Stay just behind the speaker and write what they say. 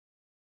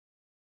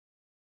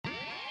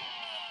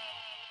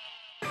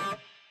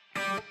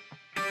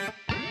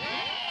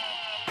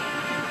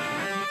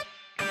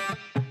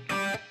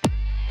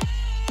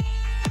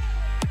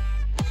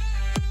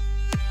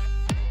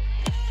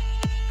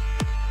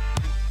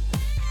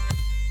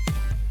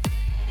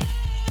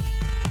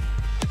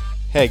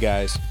Hey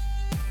guys,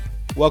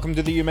 welcome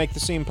to the You Make the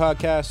Scene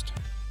podcast.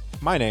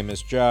 My name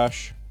is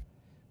Josh.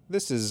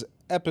 This is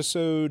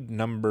episode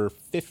number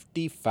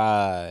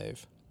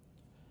 55.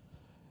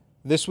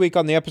 This week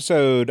on the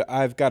episode,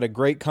 I've got a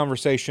great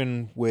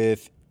conversation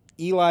with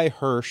Eli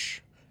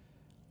Hirsch,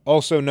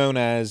 also known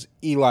as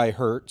Eli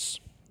Hertz.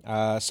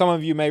 Some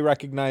of you may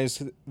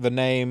recognize the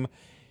name.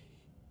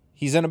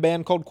 He's in a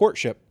band called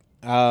Courtship.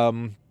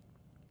 But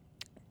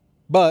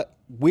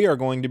we are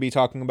going to be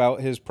talking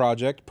about his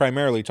project,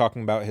 primarily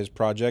talking about his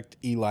project,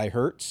 Eli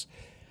Hertz.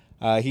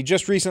 He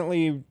just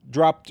recently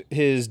dropped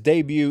his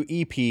debut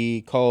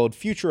EP called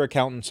Future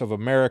Accountants of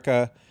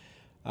America.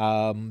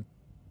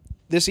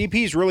 This EP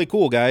is really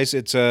cool, guys.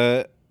 It's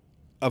a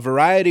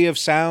variety of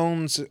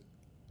sounds.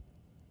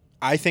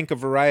 I think a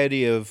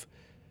variety of,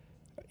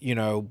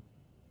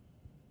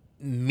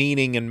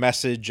 meaning and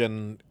message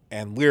and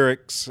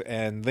lyrics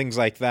and things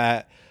like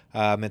that.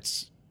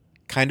 It's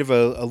kind of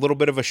a little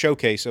bit of a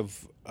showcase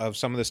of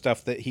some of the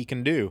stuff that he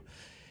can do.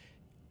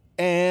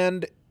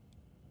 And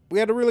we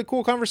had a really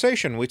cool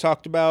conversation. We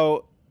talked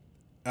about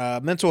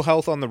mental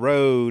health on the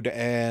road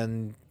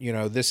and,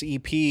 this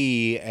EP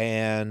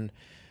and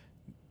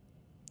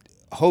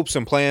hopes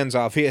and plans,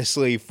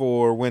 obviously,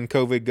 for when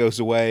COVID goes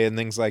away and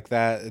things like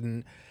that.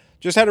 And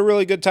just had a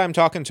really good time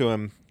talking to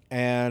him.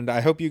 And I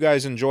hope you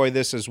guys enjoy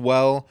this as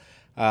well.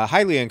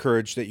 Highly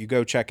encouraged that you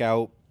go check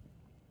out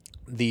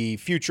the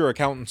Future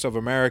Accountants of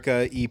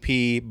America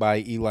EP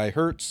by Eli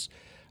Hertz.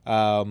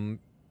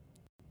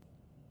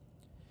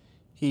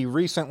 He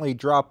recently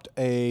dropped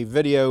a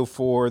video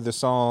for the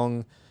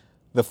song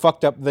The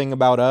Fucked Up Thing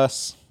About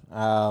Us,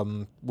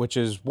 which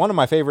is one of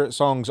my favorite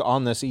songs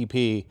on this EP.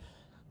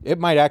 It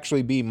might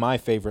actually be my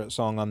favorite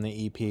song on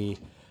the EP.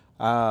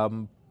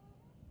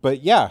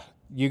 But yeah,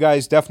 you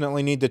guys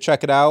definitely need to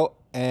check it out,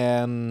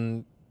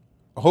 and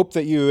hope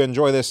that you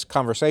enjoy this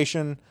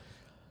conversation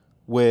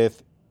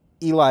with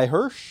Eli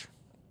Hirsch,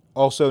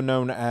 also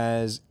known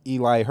as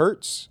Eli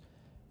Hertz,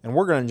 and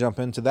we're going to jump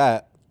into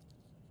that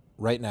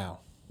right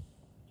now.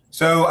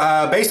 So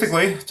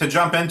basically, to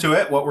jump into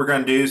it, what we're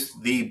going to do is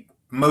the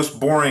most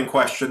boring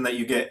question that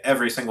you get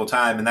every single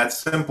time, and that's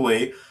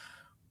simply,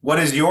 what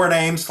is your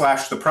name /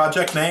 the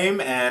project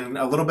name, and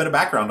a little bit of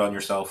background on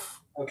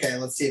yourself? Okay,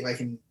 let's see if I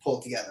can pull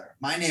it together.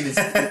 My name is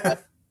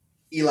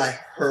Eli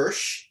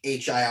Hirsch,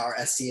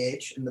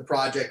 Hirsch, and the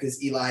project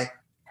is Eli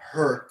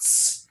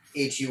Hertz,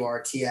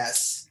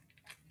 Hurts.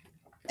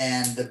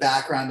 And the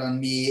background on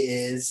me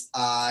is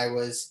I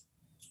was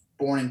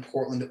born in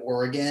Portland,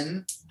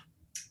 Oregon,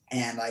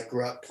 and I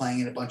grew up playing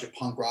in a bunch of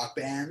punk rock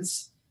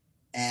bands.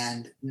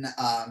 And, it's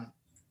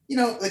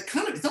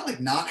not like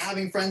not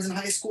having friends in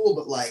high school,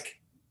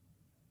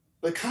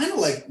 but kind of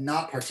like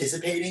not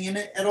participating in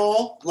it at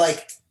all.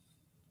 Like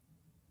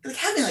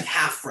having like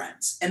half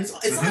friends, and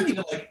it's not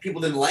even like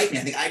people didn't like me.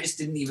 I think I just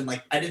didn't even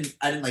I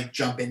didn't like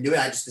jump into it.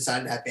 I just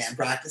decided to have band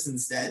practice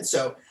instead.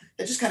 So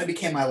that just kind of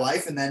became my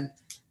life. And then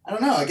I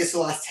don't know, I guess the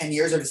last 10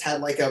 years I've just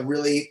had like a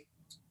really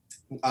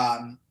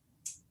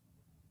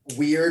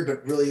weird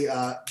but really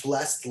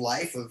blessed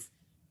life of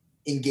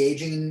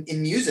engaging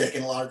in music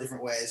in a lot of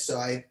different ways. So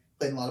I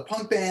played in a lot of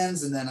punk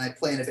bands, and then I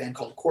play in a band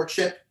called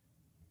Courtship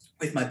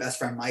with my best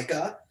friend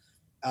Micah,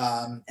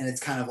 and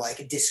it's kind of like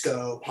a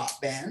disco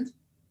pop band.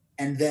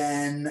 And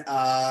then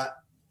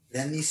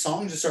these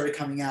songs just started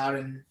coming out,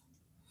 and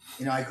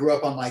I grew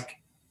up on like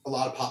a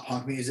lot of pop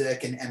punk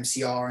music and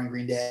MCR and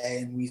Green Day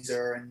and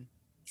Weezer, and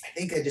I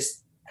think I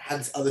just had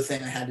this other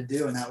thing I had to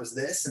do, and that was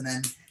this. And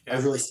then I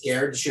was really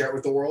scared to share it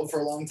with the world for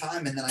a long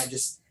time, and then I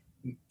just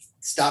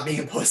stopped being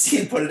a pussy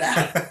and put it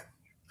out.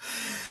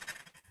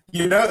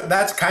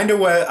 That's kind of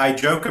what I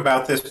joke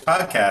about this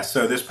podcast.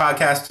 So this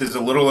podcast is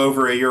a little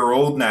over a year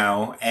old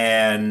now,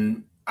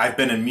 and I've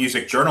been in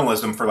music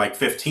journalism for like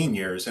 15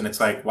 years. And it's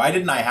like, why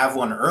didn't I have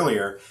one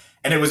earlier?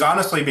 And it was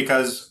honestly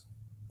because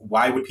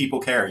why would people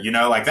care?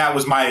 That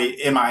was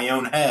in my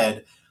own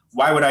head.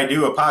 Why would I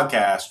do a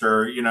podcast?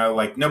 Or,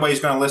 nobody's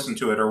going to listen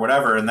to it or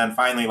whatever. And then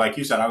finally, like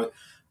you said,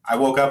 I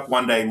woke up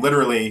one day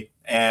literally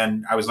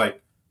and I was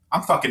like,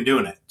 I'm fucking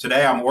doing it.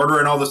 Today I'm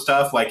ordering all the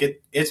stuff.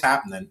 Like it's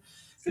happening.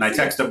 And I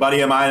texted a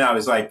buddy of mine. I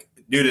was like,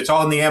 dude, it's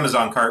all in the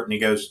Amazon cart. And he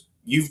goes,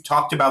 you've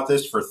talked about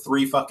this for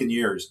 3 fucking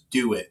years.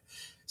 Do it.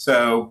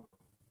 So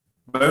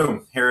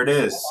boom, here it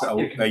is.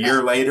 A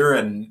year later,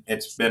 and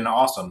it's been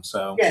awesome.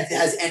 So yeah,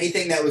 has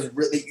anything that was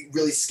really,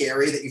 really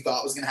scary that you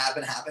thought was going to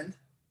happen happened?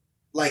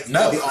 Like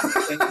no.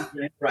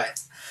 Right.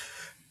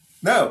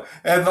 No.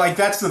 And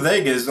that's the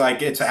thing is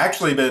it's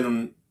actually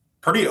been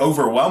pretty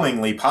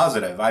overwhelmingly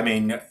positive. I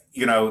mean,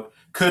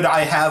 could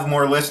I have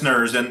more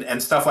listeners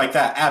and stuff like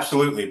that?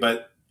 Absolutely.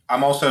 But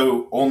I'm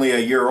also only a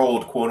year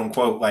old, quote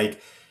unquote.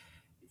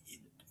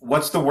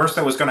 What's the worst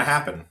that was going to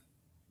happen?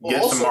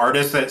 Get some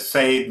artists that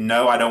say,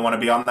 no, I don't want to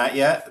be on that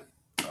yet.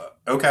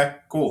 Okay,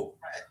 cool.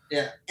 Right.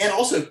 Yeah. And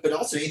also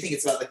anything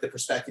it's about the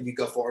perspective you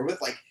go forward with.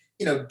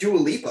 Dua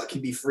Lipa can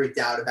be freaked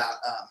out about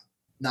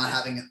not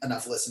having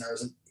enough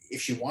listeners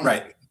if she wanted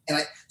to. And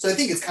I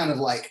think it's kind of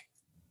like,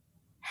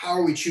 how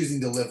are we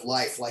choosing to live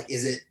life?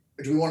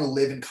 Do we want to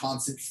live in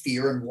constant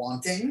fear and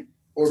wanting?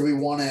 or do we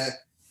want to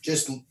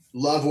just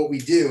love what we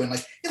do? And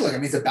like, hey, look, I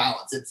mean, it's a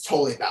balance. It's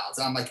totally a balance.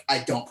 And I'm like, I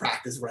don't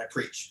practice what I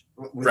preach.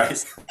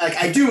 Right. Like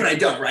I do and I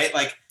don't, right?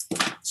 Like,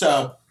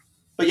 so,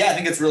 but yeah, I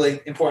think it's really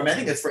important. I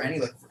think it's for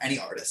any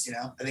artist, you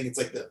know. I think it's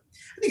like I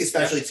think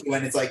especially too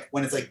when it's like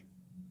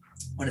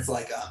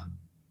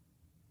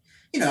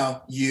you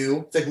know,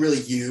 it's like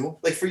really you,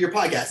 like for your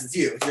podcast, it's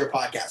you, it's your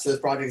podcast. So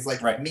this project is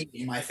like me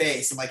in my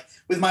face, and like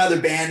with my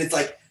other band, it's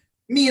like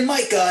me and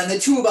Micah and the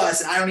two of us,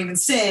 and I don't even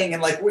sing,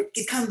 and like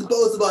it's kind of the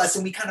both of us,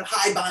 and we kind of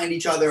hide behind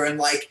each other, and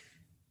like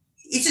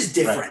it's just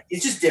different. Right.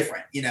 It's just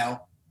different, you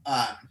know.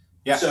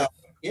 So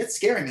it's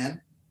scary,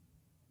 man.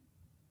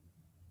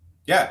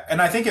 Yeah,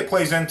 and I think it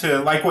plays into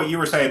like what you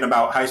were saying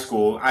about high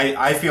school.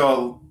 I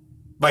feel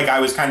like I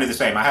was kind of the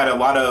same. I had a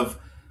lot of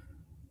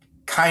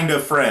kind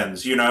of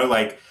friends, you know,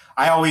 like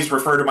I always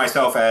refer to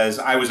myself as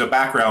I was a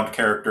background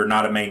character,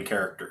 not a main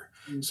character.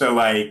 Mm-hmm. So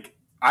like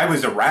I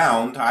was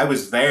around, I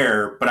was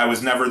there, but I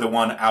was never the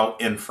one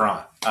out in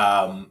front.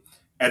 And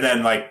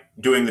then like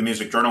doing the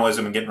music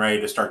journalism and getting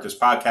ready to start this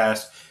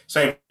podcast,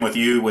 same with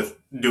you with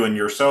doing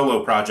your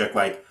solo project.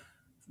 Like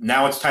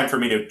now it's time for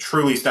me to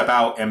truly step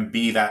out and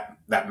be that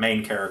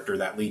main character,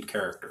 that lead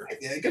character.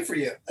 Yeah, good for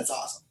you. That's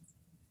awesome.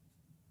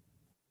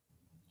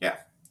 Yeah.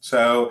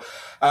 So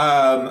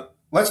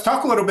let's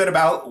talk a little bit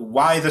about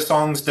why the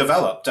songs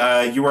developed.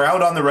 You were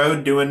out on the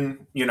road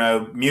doing, you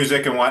know,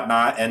 music and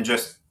whatnot, and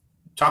just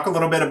talk a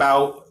little bit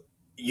about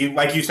you.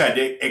 Like you said,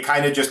 it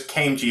kind of just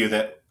came to you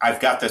that I've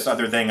got this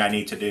other thing I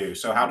need to do.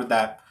 So how did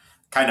that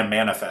kind of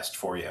manifest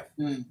for you?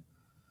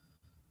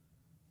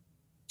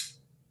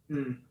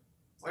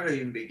 Where do I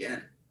even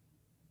begin?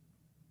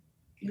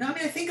 You know, I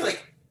mean, I think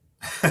like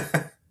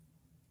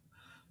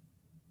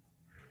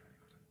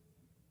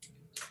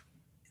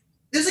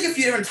there's like a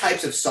few different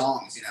types of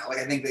songs, you know. Like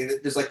I think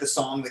there's like the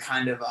song that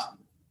kind of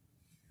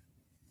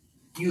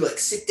you like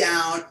sit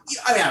down.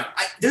 I mean,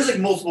 there's like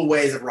multiple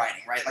ways of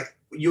writing, right? Like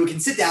you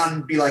can sit down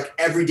and be like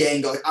every day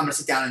and go, like, I'm gonna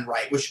sit down and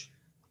write, which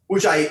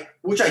I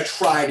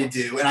try to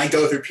do, and I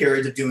go through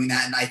periods of doing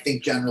that. And I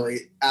think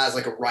generally, as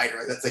like a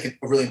writer, that's like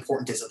a really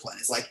important discipline.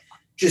 Is like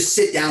just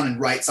sit down and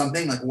write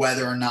something, like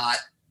whether or not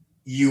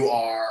you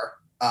are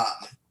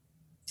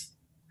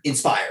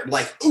inspired.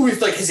 Like, ooh,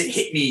 it's like, has it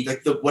hit me?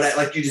 Like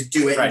like you just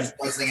do it and just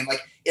play something, and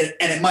like and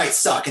it might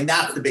suck, and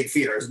that's the big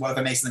fear is what if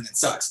I make something that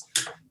sucks.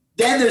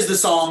 Then there's the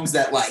songs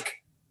that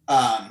like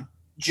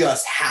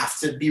just have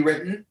to be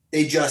written.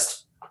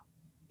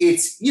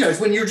 It's you know,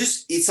 it's when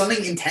it's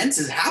something intense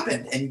has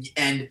happened,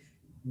 and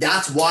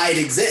that's why it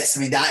exists.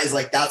 I mean, that's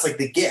like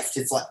the gift.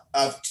 It's like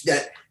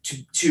that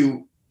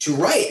to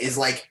write is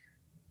like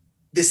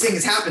this thing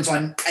has happened. So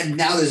and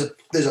now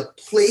there's a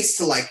place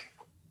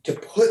to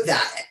put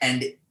that,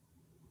 and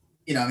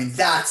you know, I mean,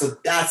 that's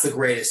the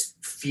greatest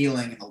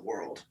feeling in the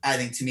world, I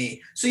think, to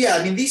me. So yeah,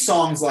 I mean, these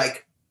songs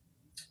like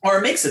are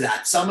a mix of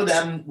that. Some of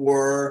them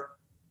were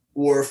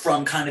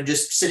from kind of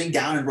just sitting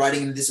down and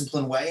writing in a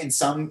disciplined way, and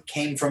some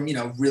came from, you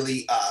know,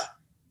 really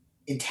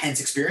intense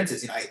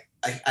experiences. You know,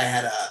 I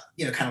had a,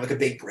 you know, kind of like a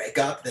big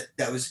breakup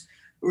that was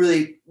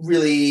really,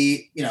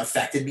 really, you know,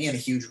 affected me in a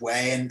huge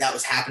way, and that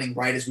was happening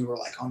right as we were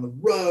like on the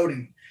road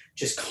and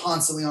just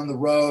constantly on the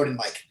road, and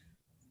like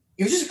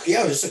it was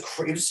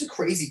just a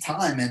crazy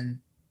time. And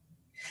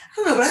I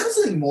don't know, but I have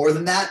something more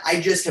than that. I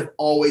just have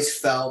always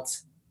felt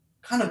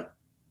kind of,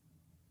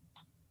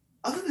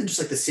 other than just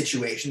like the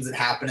situations that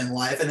happen in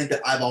life, I think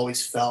that I've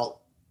always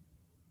felt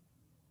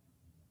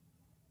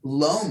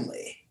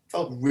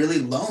felt really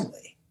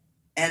lonely.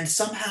 And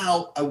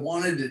somehow I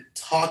wanted to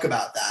talk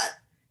about that,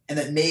 and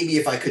that maybe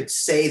if I could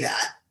say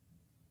that,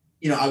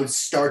 you know, I would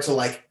start to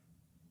like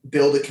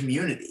build a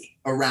community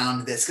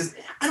around this. Cause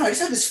I don't know, I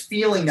just have this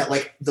feeling that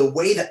like the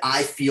way that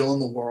I feel in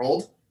the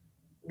world,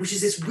 which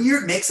is this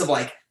weird mix of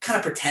like kind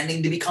of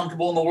pretending to be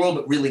comfortable in the world,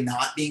 but really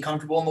not being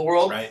comfortable in the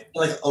world. Right.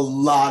 Like a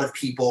lot of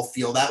people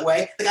feel that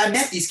way. Like I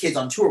met these kids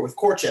on tour with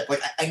Courtship.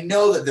 Like I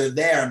know that they're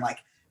there, and like,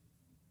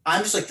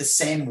 I'm just like the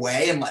same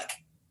way. And like,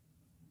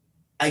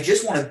 I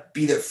just want to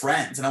be their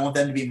friends, and I want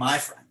them to be my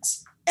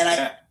friends.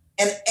 And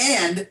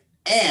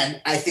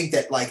and I think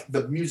that like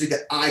the music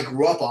that I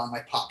grew up on,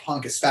 like pop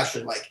punk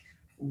especially, like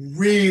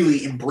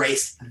really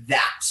embraced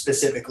that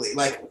specifically.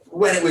 Like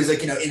when it was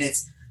like, you know, in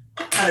its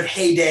kind of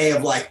heyday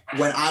of like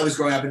when I was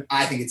growing up, and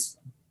I think it's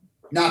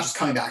not just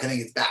coming back, I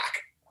think it's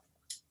back.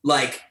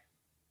 Like,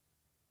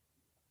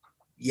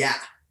 yeah,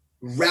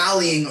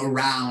 rallying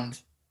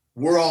around,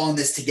 we're all in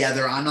this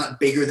together. I'm not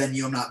bigger than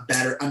you. I'm not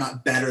better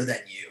than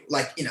you.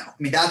 Like, you know, I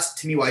mean, that's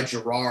to me why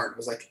Gerard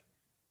was like,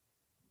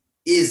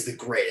 is the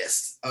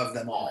greatest of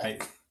them all.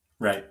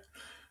 Right.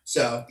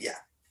 So, yeah.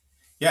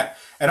 Yeah.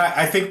 And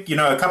I think, you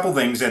know, a couple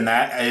things in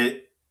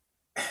that.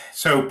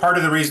 So part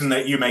of the reason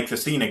that You Make the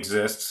Scene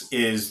exists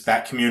is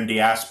that community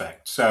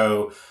aspect.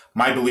 So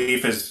my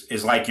belief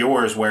is like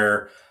yours,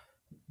 where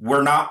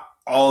we're not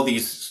all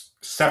these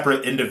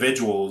separate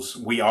individuals.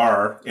 We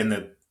are in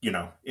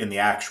the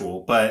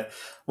actual, but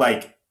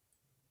like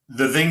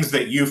the things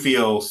that you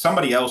feel,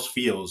 somebody else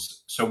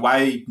feels. So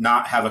why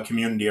not have a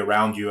community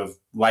around you of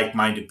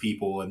like-minded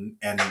people and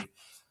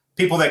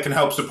people that can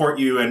help support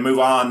you and move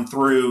on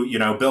through,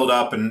 build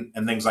up and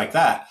things like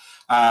that.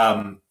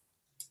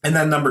 And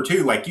then number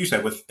two, like you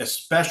said, with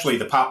especially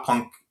the pop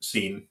punk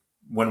scene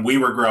when we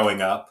were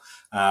growing up,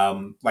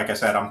 like I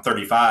said, I'm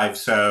 35.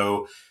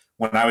 So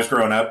when I was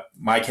growing up,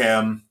 My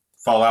Chem,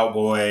 Fall Out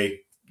Boy,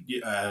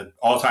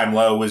 All Time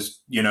Low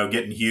was,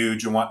 getting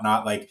huge and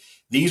whatnot. Like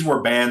these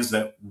were bands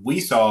that we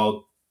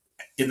saw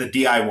in the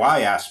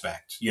DIY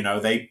aspect.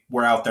 They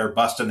were out there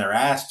busting their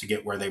ass to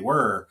get where they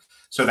were.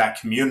 So that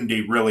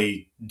community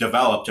really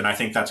developed. And I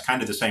think that's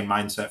kind of the same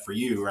mindset for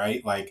you,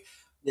 right? Like,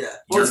 yeah,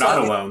 you're not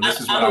alone. This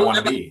is what I want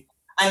to be.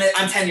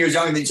 I'm 10 years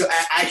younger than you, so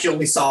I actually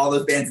only saw all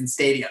those bands in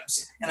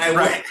stadiums. And I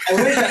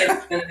wish I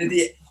had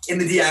in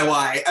the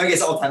DIY. I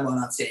guess All Time Low,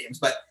 not stadiums,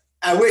 but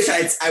I wish I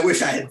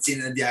had seen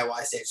it in the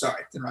DIY stage.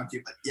 Sorry to interrupt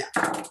you, but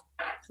yeah.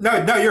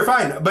 No, you're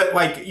fine. But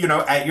like,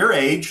 at your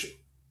age,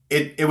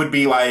 it would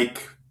be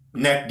like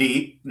Neck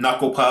Deep,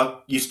 Knuckle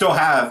Puck. You still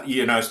have,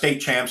 State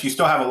Champs. You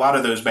still have a lot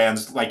of those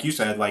bands, like you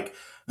said, like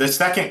the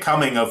second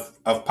coming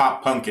of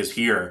pop punk is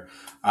here.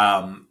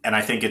 And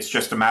I think it's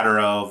just a matter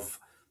of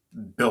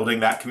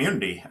building that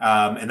community.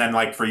 And then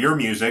like for your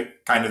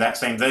music, kind of that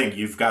same thing.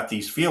 You've got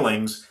these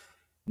feelings.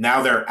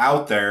 Now they're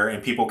out there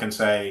and people can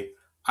say,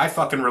 I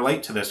fucking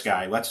relate to this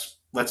guy. Let's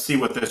see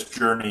what this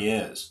journey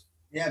is.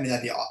 Yeah, I mean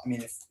that'd be. I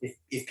mean,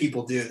 if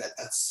people do that,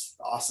 that's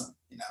awesome.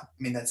 I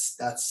mean that's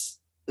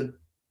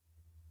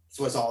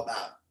what it's all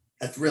about.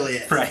 That's really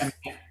it. Right.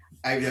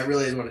 That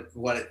really is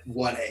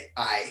what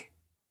I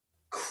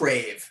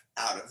crave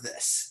out of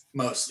this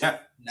most. Yeah.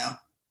 Yeah.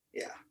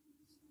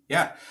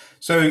 Yeah.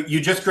 So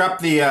you just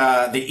dropped the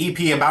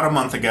EP about a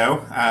month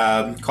ago,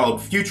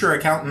 called Future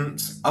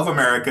Accountants of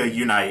America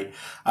Unite.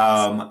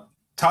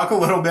 Talk a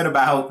little bit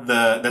about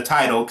the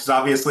title, because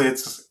obviously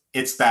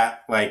it's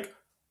that like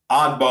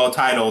oddball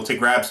title to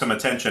grab some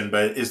attention,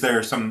 but is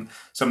there some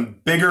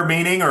bigger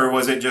meaning, or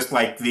was it just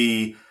like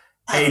the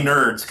hey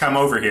nerds come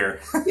over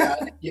here? Yeah,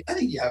 I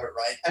think you have it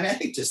right. I mean, I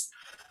think just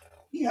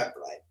you have it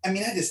right. I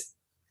mean, I just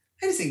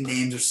think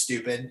names are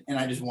stupid, and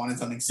I just wanted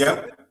something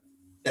stupid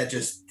that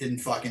just didn't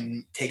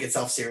fucking take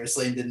itself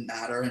seriously and didn't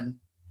matter. And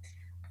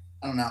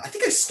I don't know. I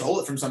think I stole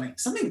it from something.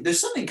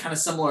 There's something kind of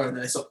similar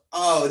that I saw.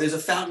 Oh, there's a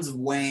Fountains of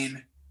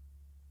Wayne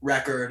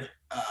record.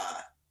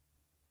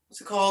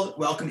 What's it called?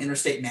 Welcome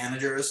Interstate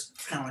Managers.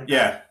 It's kind of like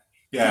yeah.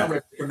 Kind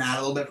of from that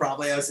a little bit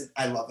probably.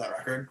 I love that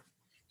record.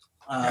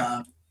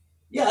 I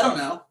don't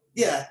know.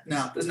 Yeah,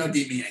 no, there's no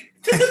deep meaning.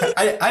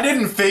 I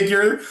didn't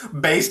figure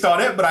based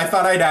on it, but I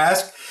thought I'd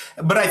ask.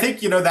 But I think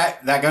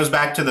that goes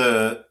back to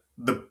the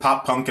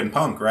pop punk and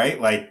punk,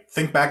 right? Like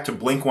think back to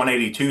Blink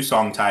 182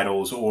 song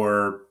titles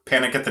or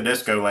Panic at the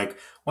Disco. Like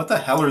what the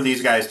hell are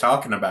these guys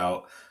talking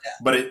about? Yeah.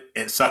 But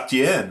it sucked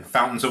you in.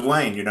 Fountains of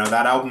Wayne,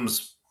 that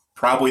album's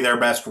probably their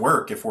best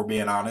work, if we're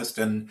being honest.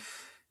 And,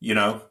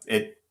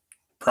 it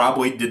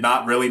probably did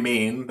not really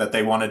mean that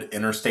they wanted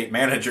interstate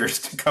managers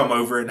to come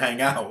over and hang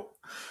out.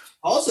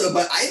 Also,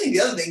 but I think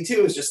the other thing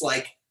too is just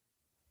like,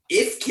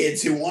 if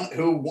kids who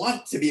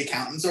want to be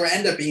accountants or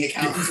end up being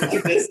accountants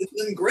like this,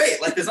 it's great.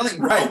 Like there's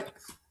nothing wrong. Right.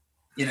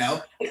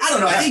 I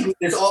don't know. I think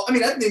there's all. I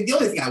mean, I think the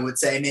only thing I would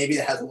say maybe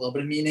that has a little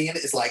bit of meaning in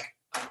it is like,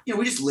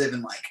 we just live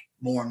in like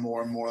more and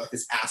more and more like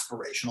this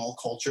aspirational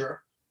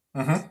culture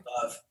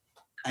of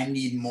I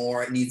need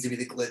more. It needs to be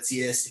the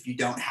glitziest. If you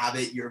don't have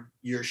it,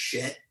 you're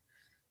shit.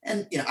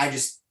 And I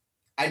just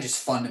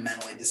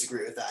fundamentally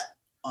disagree with that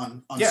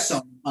on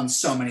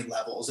so many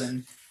levels.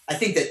 And I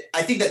think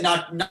that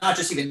not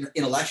just even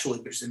intellectually,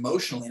 but just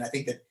emotionally. And I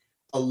think that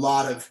a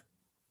lot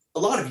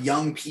of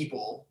young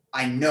people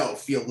I know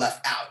feel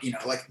left out.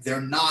 Like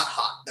they're not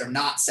hot, they're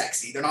not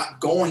sexy, they're not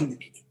going to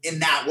be in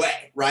that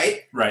way,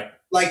 right? Right.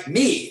 Like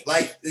me,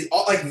 like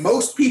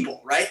most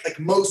people, right? Like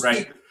most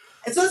people.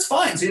 And so that's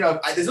fine. So,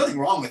 there's nothing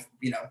wrong with,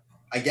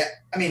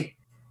 I mean,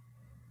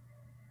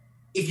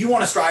 if you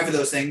want to strive for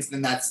those things,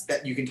 then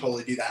that you can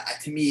totally do that.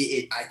 To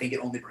me, I think it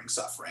only brings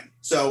suffering.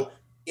 So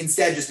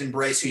instead, just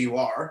embrace who you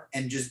are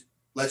and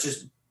let's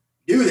just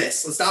do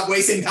this. Let's stop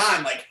wasting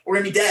time. Like we're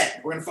going to be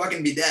dead. We're going to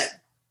fucking be dead.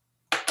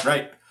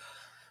 Right.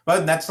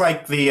 Well, that's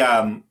like the,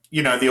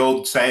 the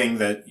old saying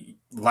that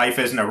life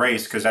isn't a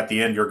race because at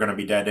the end you're going to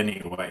be dead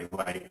anyway.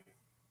 Like,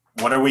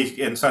 what are we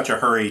in such a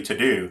hurry to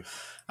do?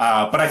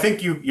 But I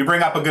think you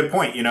bring up a good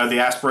point, the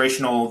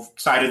aspirational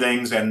side of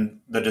things and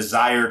the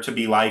desire to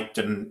be liked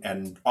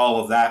and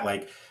all of that.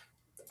 Like,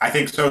 I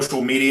think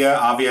social media,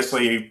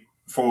 obviously,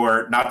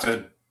 for not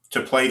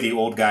to play the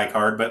old guy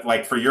card, but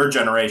like for your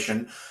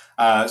generation,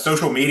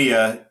 social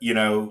media,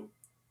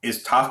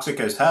 is toxic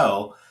as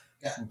hell.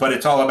 Yeah. But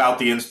it's all about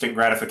the instant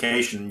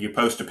gratification. You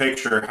post a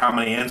picture, how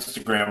many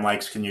Instagram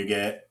likes can you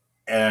get?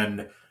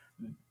 And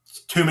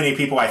too many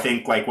people, I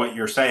think, like what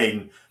you're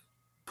saying,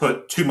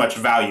 put too much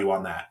value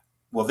on that.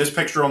 Well, this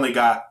picture only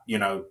got,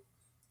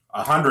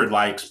 100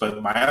 likes,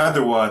 but my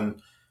other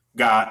one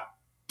got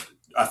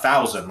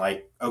 1,000.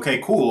 Like, okay,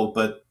 cool,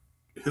 but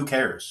who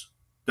cares?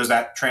 Does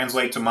that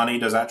translate to money?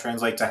 Does that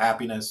translate to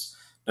happiness?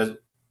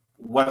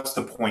 What's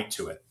the point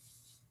to it?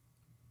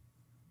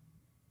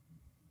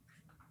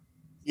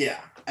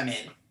 Yeah, I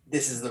mean,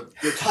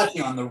 you're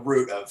touching on the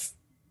root of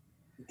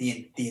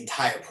the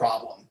entire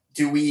problem.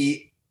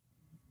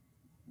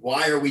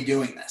 Why are we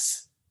doing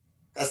this?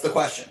 That's the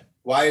question.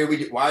 Why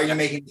are you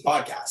making this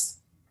podcast?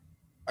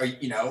 Are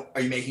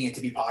you making it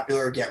to be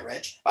popular or get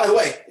rich? By the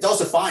way, it's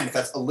also fine if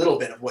that's a little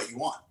bit of what you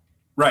want.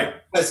 Right.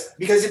 Because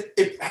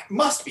it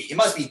must be. It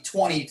must be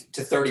 20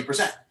 to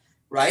 30%,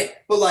 right?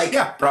 But like,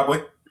 yeah,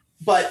 probably.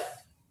 But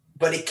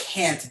it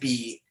can't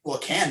be. Well,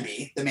 it can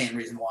be the main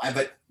reason why.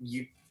 But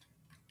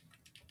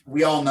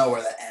we all know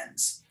where that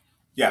ends.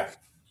 Yeah.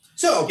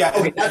 So yeah.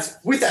 Okay. That's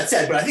with that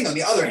said. But I think on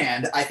the other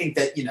hand, I think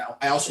that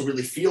I also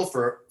really feel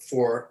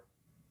for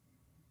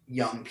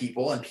young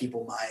people and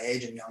people my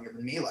age and younger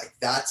than me. Like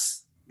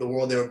that's the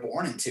world they were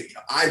born into.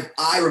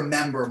 I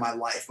remember my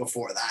life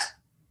before that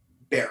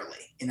barely.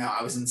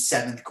 I was in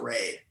 7th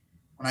grade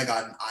when I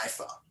got an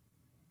iPhone.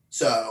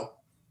 So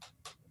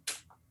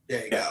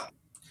there you go.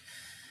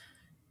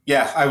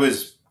 Yeah, I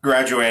was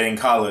graduating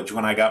college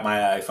when I got my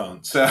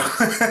iPhone. So,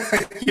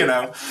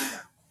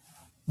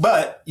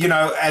 but,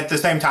 at the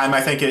same time, I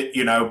think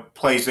it,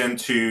 plays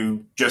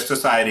into just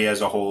society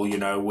as a whole.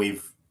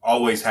 We've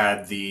always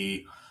had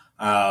the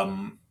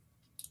kind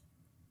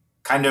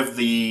of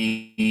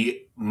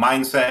the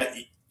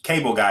mindset.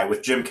 Cable Guy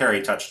with Jim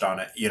Carrey touched on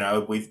it.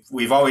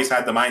 We've always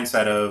had the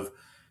mindset of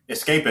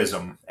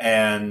escapism,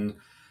 and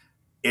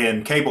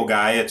in Cable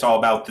Guy, it's all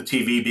about the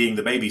TV being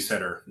the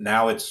babysitter.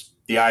 Now it's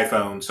the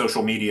iPhone,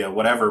 social media,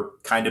 whatever,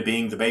 kind of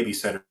being the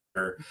babysitter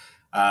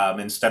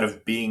instead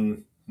of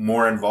being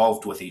more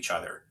involved with each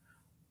other.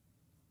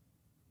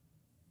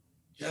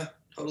 Yeah,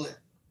 totally.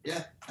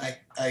 Yeah,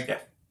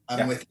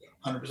 I'm with you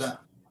 100%.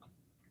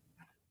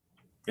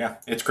 Yeah,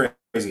 it's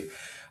crazy.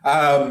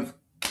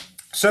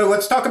 So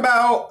let's talk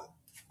about,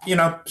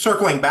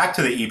 circling back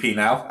to the EP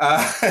now.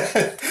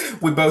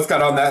 We both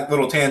got on that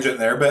little tangent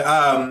there, but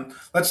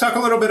let's talk a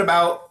little bit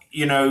about,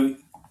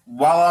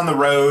 while on the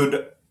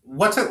road,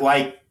 what's it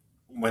like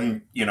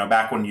when,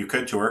 back when you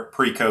could tour,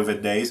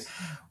 pre-COVID days,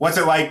 what's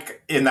it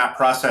like in that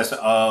process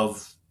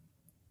of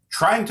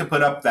trying to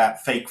put up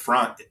that fake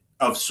front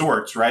of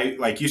sorts, right?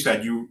 Like you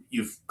said,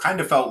 you've kind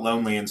of felt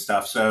lonely and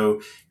stuff.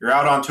 So you're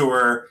out on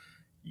tour,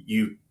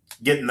 you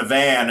get in the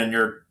van and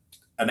you're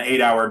an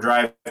 8-hour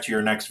drive to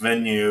your next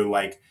venue.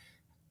 Like,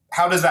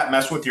 how does that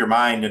mess with your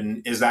mind?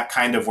 And is that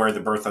kind of where the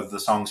birth of the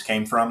songs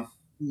came from?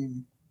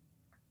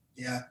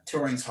 Yeah,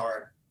 touring's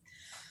hard.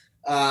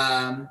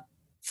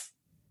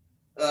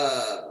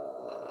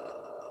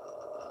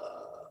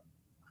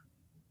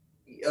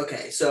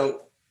 Okay,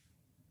 so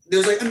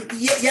there's like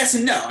yes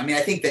and no. I mean,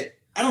 I think that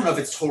I don't know if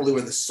it's totally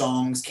where the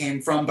songs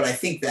came from, but I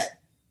think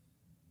that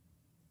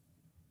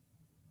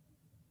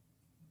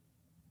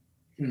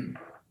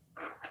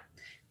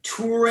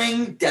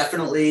touring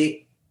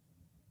definitely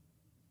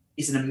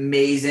is an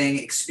amazing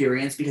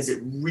experience because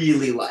it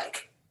really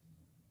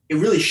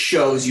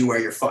shows you where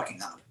you're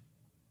fucking up.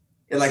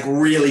 It like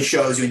really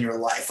shows you in your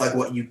life like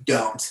what you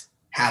don't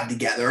have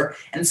together,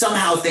 and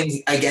somehow things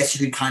I guess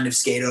you could kind of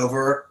skate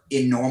over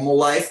in normal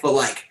life, but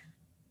like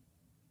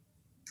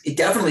it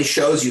definitely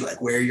shows you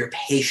like where your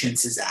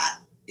patience is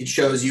at. It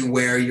shows you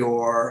where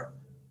your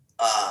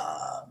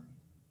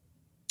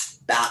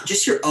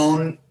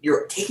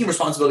you're taking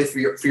responsibility for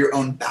your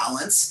own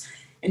balance.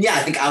 And yeah, I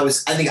think I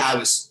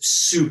was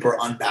super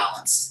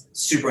unbalanced,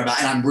 and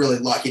I'm really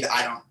lucky that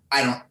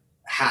I don't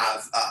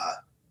have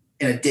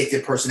an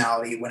addictive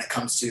personality when it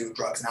comes to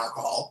drugs and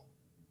alcohol.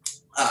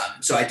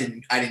 So I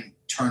didn't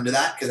turn to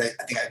that because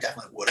I think I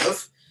definitely would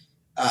have.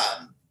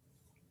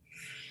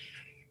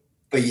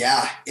 But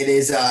yeah,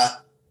 it's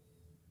a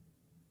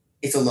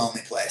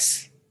lonely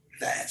place. If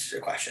that answers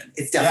your question.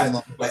 It's definitely a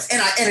lonely place,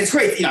 and it's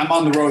great. I'm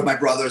on the road with my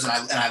brothers, and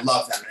I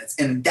love them,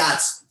 and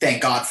that's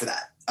thank God for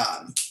that.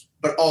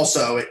 But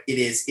also, it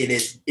is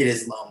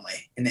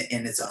lonely in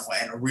its own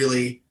way, in a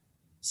really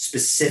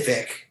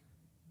specific.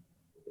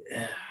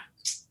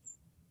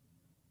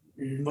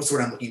 What's the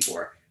word I'm looking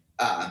for?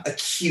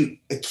 Acute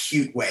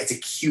way. It's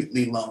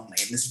acutely lonely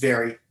in this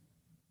very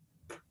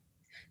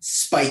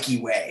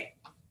spiky way.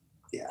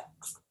 Yeah.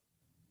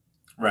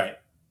 Right.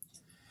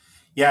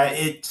 Yeah,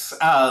 it's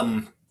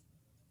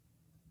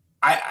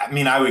I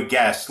mean, I would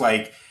guess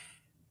like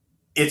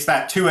it's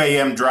that 2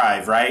 a.m.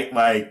 drive, right?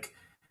 Like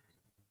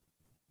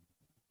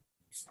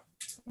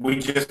we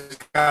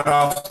just got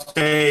off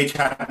stage,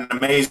 had an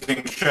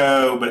amazing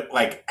show, but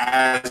like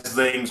as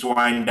things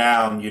wind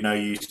down,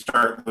 you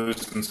start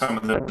losing some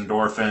of the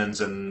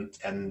endorphins and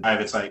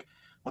it's like,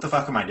 what the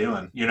fuck am I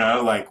doing?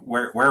 Like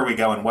where are we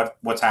going?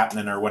 What's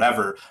happening or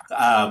whatever.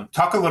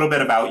 Talk a little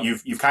bit about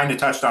you've kind of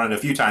touched on it a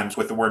few times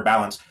with the word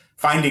balance,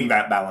 finding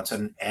that balance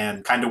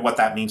and kind of what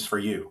that means for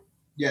you.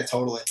 Yeah,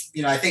 totally.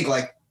 I think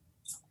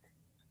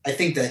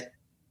that,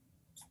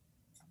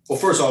 well,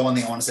 first of all, one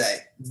thing I want to say,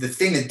 the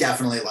thing that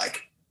definitely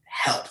like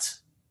helped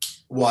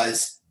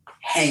was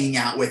hanging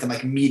out with and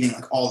like meeting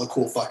like all the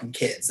cool fucking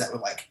kids that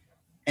would like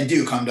and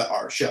do come to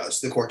our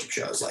shows, the Courtship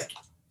shows. Like,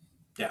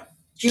 yeah,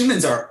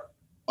 humans are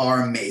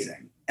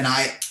amazing, and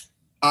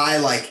I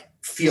like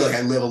feel like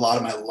I live a lot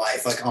of my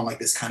life like on like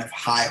this kind of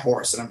high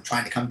horse that I'm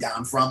trying to come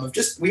down from. Of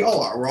just, we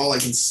all are. We're all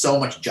like in so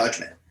much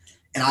judgment,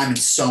 and I'm in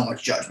so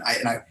much judgment.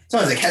 I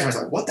sometimes I catch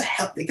myself, what the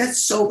hell? Like that's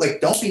so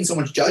like, don't be in so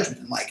much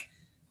judgment. And like,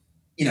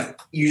 you know,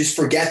 you just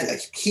forget that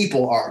like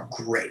people are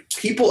great.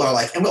 People are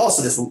like, and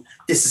also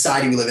this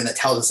society we live in that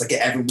tells us like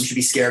we should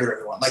be scared of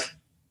everyone. Like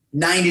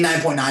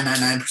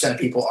 99.999% of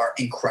people are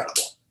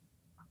incredible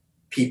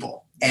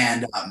people.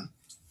 And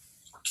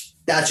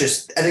that's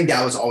just, I think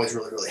that was always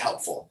really, really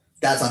helpful.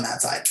 That's on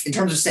that side. In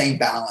terms of staying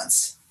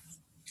balanced,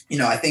 you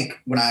know, I think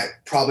when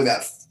probably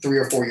about 3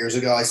 or 4 years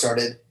ago, I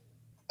started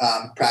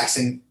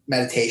practicing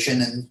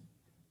meditation, and,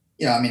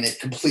 you know, I mean, it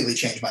completely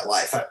changed my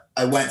life.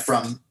 I went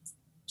from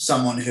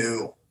someone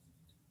who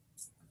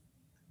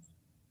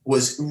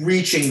was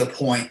reaching the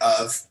point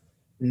of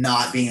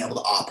not being able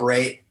to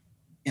operate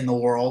in the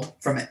world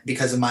from it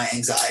because of my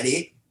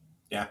anxiety.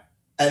 Yeah.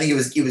 I think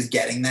it was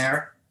getting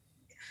there,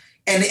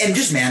 and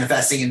just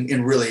manifesting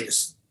in really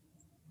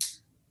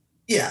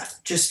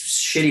just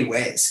shitty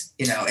ways,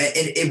 you know,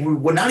 it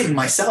well, not even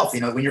myself,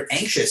 you know, when you're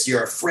anxious,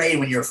 you're afraid.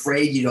 When you're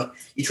afraid, you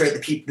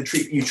treat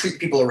the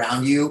people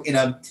around you in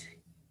a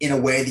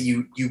way that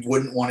you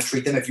wouldn't want to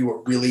treat them if you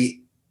were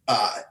really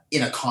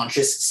in a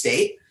conscious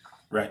state.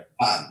 Right.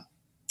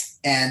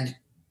 And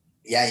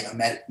yeah, you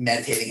know,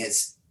 meditating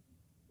has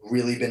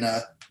really been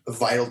a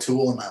vital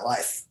tool in my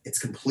life. It's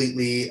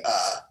completely,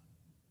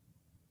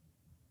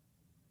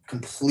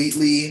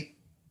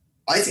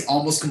 I think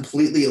almost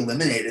completely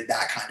eliminated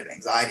that kind of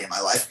anxiety in my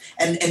life.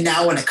 And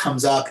now when it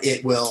comes up,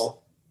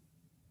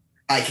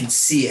 I can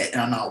see it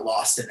and I'm not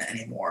lost in it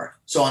anymore.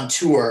 So on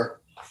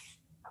tour,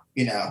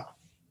 you know,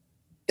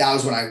 that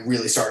was when I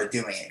really started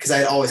doing it, because I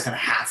had always kind of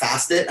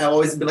half-assed it. I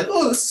always been like,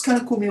 oh, this is kind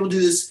of cool, maybe we'll do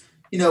this,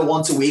 you know,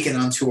 once a week. And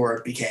on tour,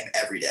 it became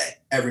every day,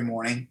 every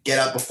morning, get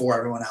up before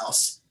everyone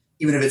else,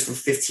 even if it's for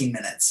 15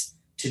 minutes,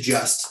 to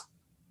just,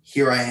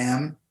 here I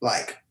am,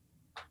 like,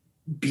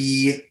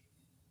 be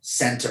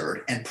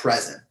centered and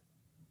present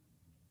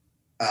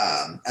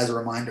as a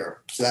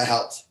reminder. So that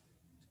helped.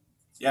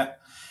 Yeah.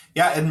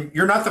 And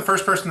you're not the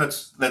first person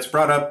that's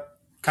brought up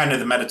kind of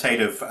the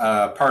meditative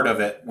part of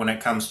it when it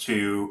comes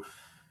to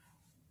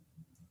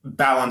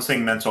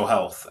balancing mental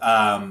health.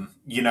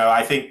 You know,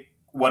 I think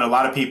what a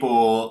lot of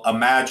people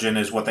imagine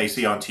is what they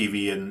see on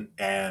TV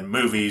and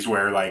movies,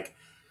 where, like,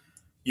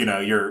 you know,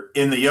 you're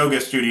in the yoga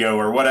studio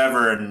or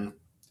whatever and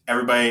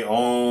everybody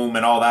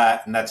and all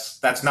that. And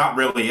that's not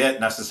really it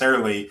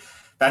necessarily.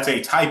 That's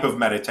a type of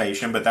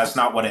meditation, but that's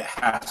not what it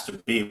has to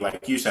be.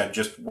 Like you said,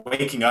 just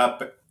waking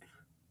up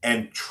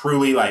and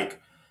truly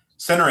like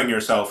centering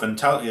yourself and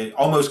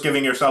almost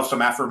giving yourself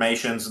some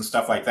affirmations and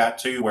stuff like that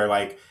too, where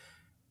like,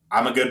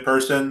 I'm a good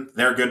person.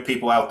 There are good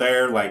people out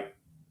there. Like,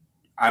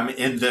 I'm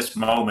in this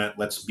moment.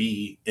 Let's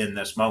be in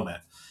this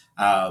moment.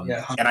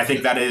 And I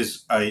think that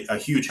is a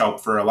huge help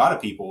for a lot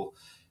of people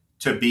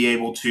to be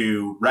able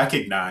to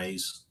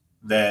recognize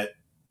that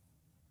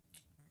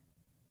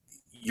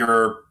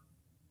you're,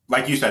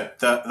 like you said,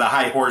 the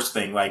high horse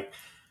thing. Like,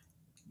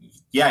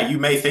 yeah, you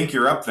may think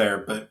you're up there,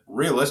 but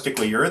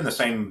realistically, you're in the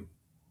same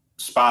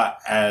spot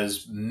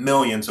as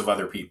millions of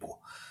other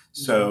people.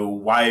 So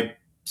why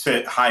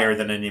sit higher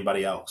than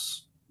anybody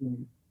else?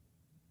 And,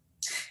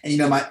 you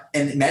know,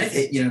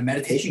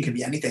 meditation can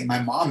be anything.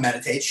 My mom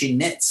meditates. She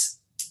knits.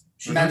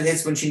 She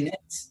meditates when she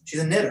knits.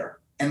 She's a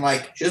knitter. And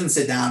like, she doesn't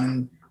sit down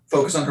and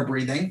focus on her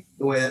breathing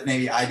the way that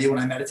maybe I do when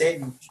I meditate.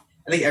 And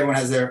I think everyone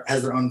has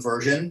their own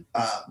version.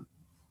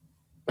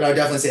 But I would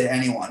definitely say to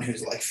anyone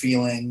who's like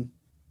feeling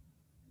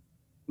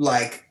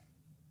like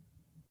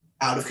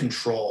out of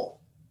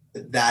control,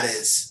 that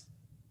is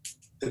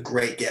a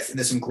great gift. And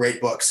there's some great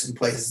books and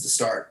places to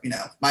start. You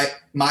know,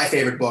 my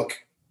favorite book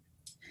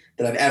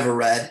that I've ever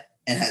read,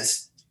 and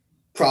has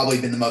probably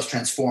been the most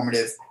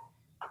transformative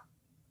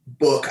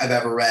book I've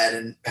ever read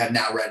and have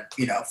now read,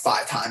 you know,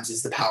 5 times,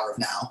 is The Power of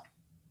Now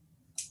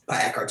by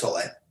Eckhart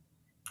Tolle.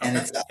 And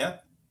it's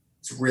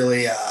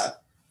really,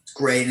 it's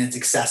great, and it's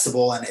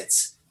accessible, and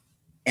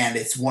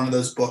it's one of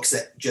those books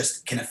that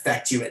just can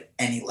affect you at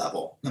any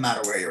level, no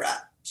matter where you're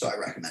at. So I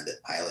recommend it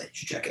highly. You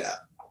should check it out.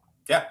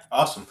 Yeah.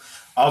 Awesome.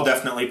 I'll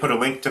definitely put a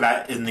link to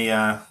that in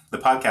the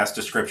podcast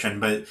description,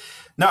 but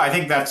no, I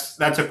think that's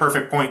a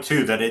perfect point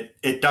too, that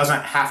it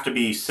doesn't have to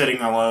be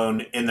sitting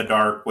alone in the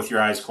dark with your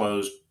eyes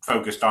closed,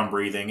 focused on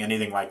breathing,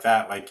 anything like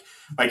that. Like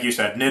you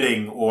said,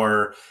 knitting,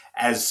 or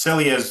as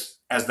silly as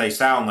they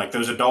sound, like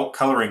those adult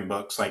coloring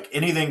books, like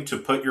anything to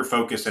put your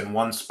focus in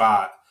one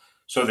spot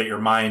so that your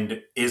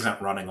mind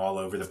isn't running all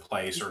over the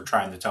place or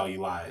trying to tell you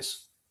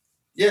lies.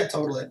 Yeah,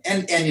 totally.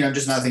 And you know,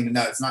 just another thing to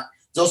know, it's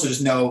also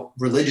just no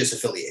religious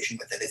affiliation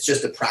with it. It's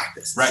just a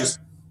practice. Right.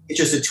 It's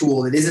just a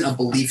tool. It isn't a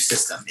belief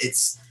system.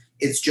 It's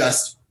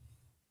just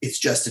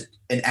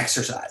an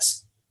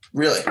exercise.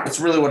 Really, it's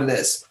really what it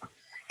is.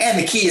 And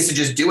the key is to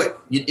just do it.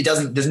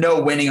 There's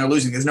no winning or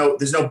losing. There's no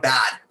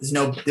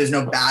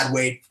bad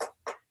way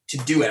to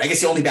do it. I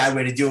guess the only bad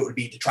way to do it would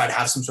be to try to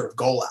have some sort of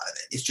goal out of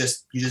it. It's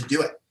just, you just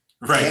do it.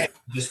 Right.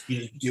 You just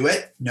do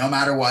it no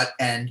matter what.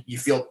 And you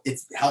feel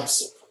it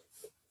helps.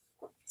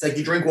 It's like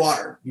you drink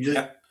water.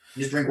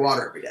 You just drink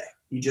water every day.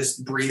 You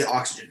just breathe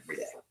oxygen every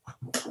day.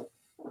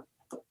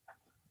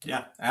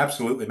 Yeah,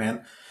 absolutely,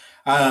 man.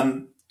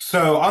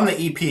 So on the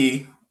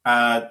EP,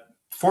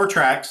 4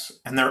 tracks,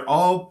 and they're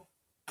all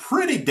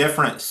pretty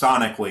different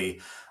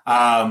sonically.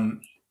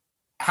 Um,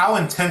 how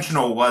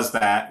intentional was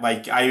that?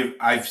 Like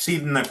I've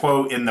seen the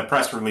quote in the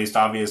press release,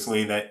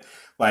 obviously, that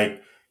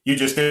like you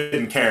just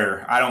didn't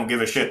care. I don't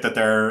give a shit that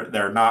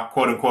they're not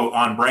quote unquote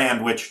on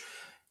brand, which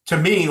to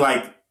me,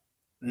 like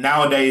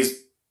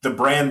nowadays, the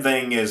brand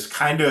thing is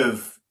kind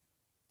of,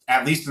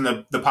 at least in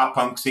the pop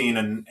punk scene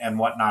and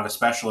whatnot,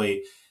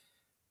 especially,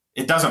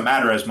 it doesn't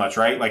matter as much,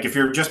 right? Like if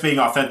you're just being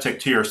authentic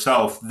to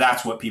yourself,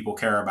 that's what people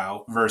care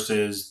about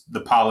versus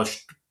the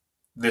polished,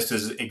 this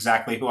is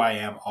exactly who I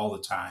am all the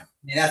time.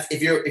 And that's,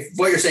 if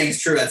what you're saying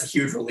is true, that's a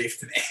huge relief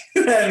to me.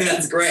 I mean,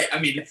 that's great. I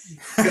mean,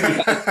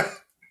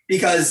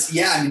 because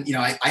yeah, I mean, you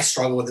know, I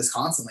struggle with this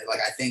constantly. Like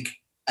I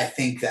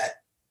think that,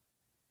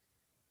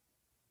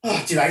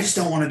 oh dude, I just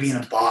don't want to be in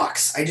a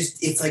box.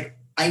 It's like,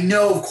 I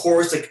know, of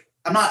course, like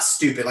I'm not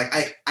stupid.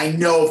 Like I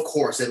know, of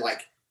course, that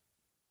like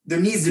there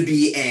needs to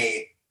be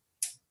a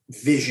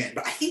vision,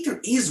 but I think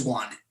there is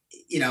one,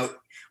 you know,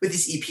 with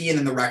this EP and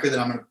then the record that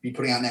I'm going to be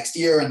putting out next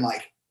year. And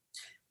like,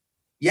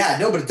 yeah,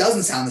 no, but it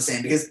doesn't sound the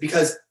same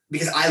because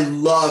I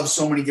love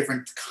so many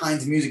different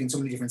kinds of music and so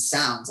many different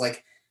sounds.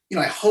 Like, you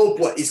know, I hope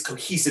what is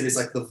cohesive is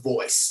like the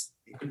voice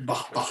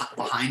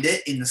behind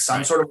it in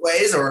some sort of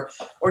ways, or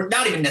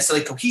not even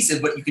necessarily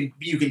cohesive, but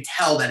you can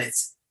tell that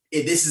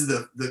this is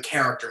the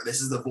character,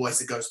 this is the voice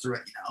that goes through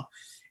it, you know,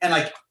 and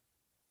like,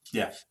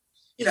 yeah,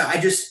 you know, I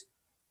just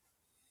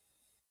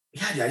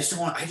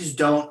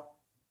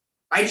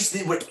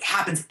think what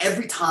happens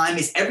every time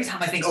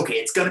I think, okay,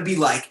 it's going to be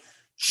like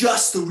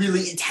just the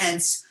really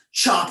intense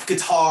chopped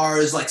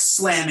guitars, like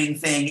slamming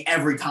thing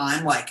every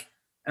time, like,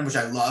 and which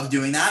I love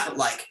doing that, but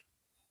like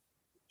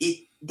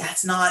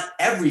that's not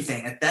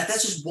everything.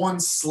 That's just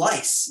one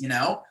slice, you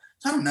know?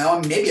 So I don't know.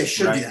 I mean, maybe I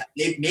should do that.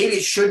 Maybe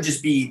it should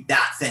just be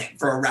that thing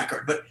for a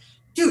record. But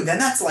dude, then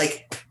that's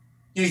like,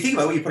 you know, you think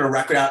about when you put a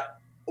record out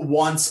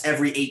once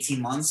every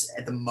 18 months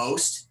at the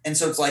most. And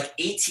so it's like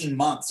 18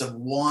 months of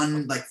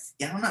one, like,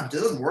 I don't know. It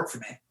doesn't work for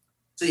me.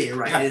 So yeah, you're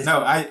right. Yeah, no,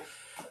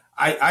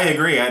 I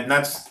agree. And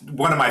that's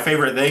one of my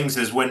favorite things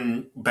is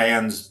when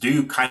bands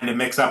do kind of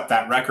mix up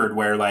that record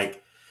where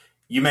like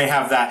you may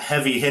have that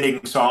heavy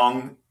hitting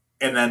song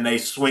and then they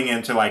swing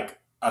into like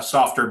a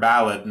softer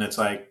ballad and it's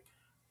like,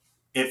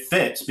 it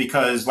fits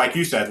because like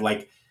you said,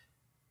 like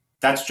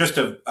that's just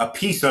a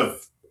piece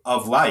of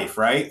life,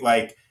 right?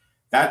 Like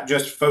that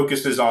just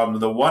focuses on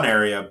the one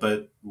area,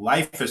 but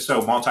life is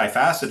so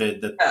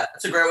multifaceted that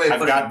that's a great way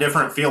of I've got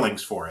different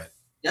feelings for it.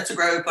 That's a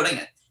great way of putting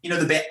it. You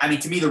know, I mean,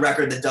 to me, the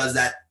record that does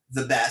that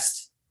the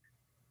best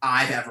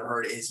I've ever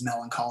heard is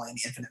Melancholy and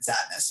the Infinite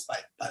Sadness by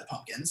the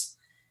Pumpkins.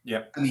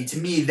 Yep. I mean, to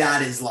me,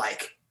 that is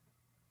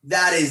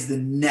the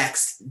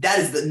next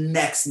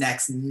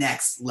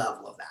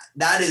level of that.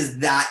 That is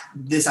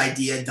this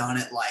idea done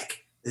at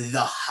like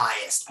the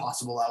highest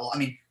possible level. I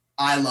mean,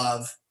 I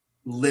love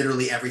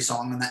literally every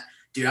song on that.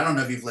 Dude, I don't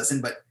know if you've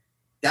listened, but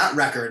that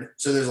record,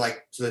 so there's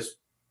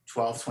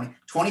 12, 20,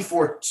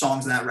 24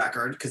 songs in that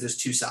record because there's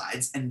 2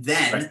 sides. And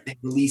then they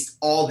released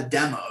all the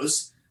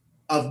demos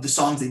of the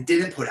songs they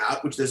didn't put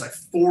out, which there's like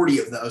 40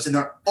 of those. And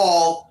they're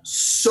all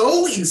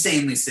so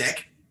insanely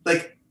sick.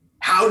 Like,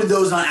 how did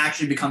those not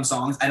actually become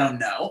songs? I don't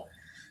know.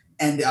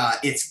 And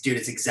it's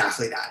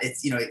exactly that.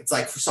 It's, you know, it's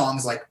like for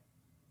songs like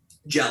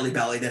Jelly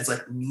Belly, that's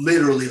like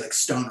literally like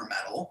stoner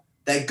metal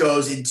that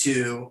goes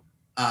into,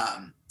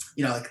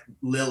 you know, like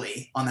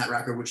Lily on that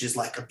record, which is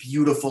like a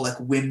beautiful, like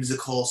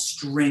whimsical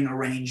string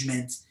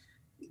arrangement,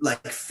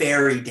 like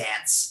fairy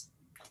dance.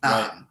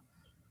 And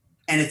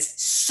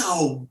it's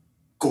so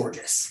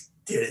gorgeous,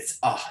 dude. It's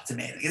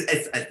amazing.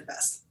 It's the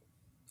best.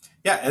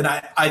 Yeah. And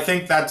I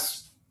think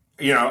that's,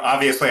 you know,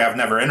 obviously I've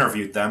never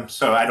interviewed them,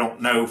 so I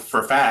don't know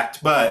for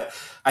fact, but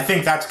I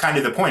think that's kind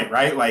of the point,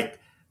 right? Like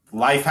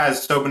life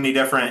has so many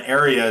different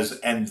areas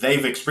and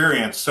they've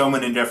experienced so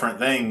many different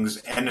things.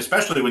 And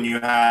especially when you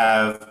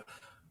have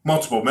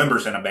multiple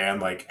members in a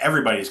band, like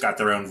everybody's got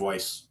their own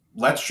voice.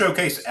 Let's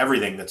showcase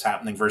everything that's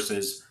happening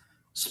versus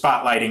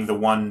spotlighting the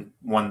one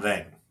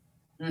thing.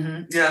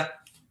 Mm-hmm. Yeah.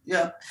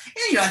 Yeah. And,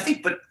 you know,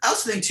 but I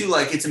also think too,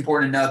 like, it's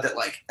important to note that,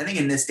 like, I think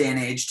in this day and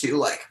age too,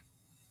 like,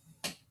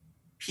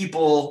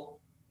 people's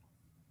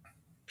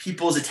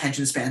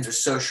attention spans are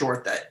so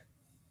short that,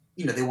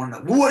 you know, they want to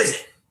know, what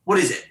is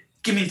it?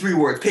 Give me 3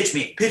 words. Pitch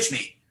me.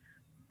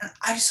 And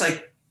I just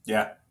like,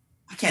 yeah,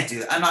 I can't do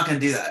that. I'm not going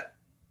to do that.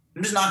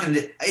 I'm just not going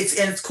to do it.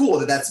 And it's cool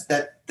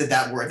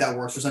that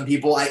works for some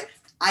people.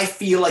 I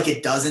feel like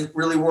it doesn't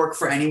really work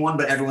for anyone,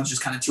 but everyone's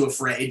just kind of too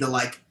afraid to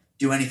like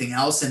do anything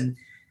else. And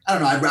I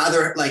don't know. I'd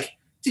rather like,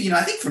 you know,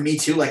 I think for me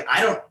too, like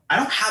I don't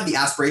have the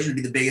aspiration to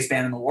be the biggest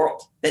band in the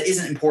world. That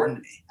isn't important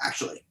to me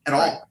actually at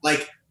all.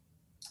 Like,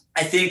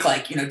 I think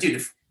like, you know,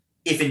 dude,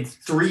 if in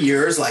 3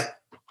 years, like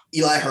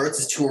Eli Hertz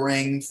is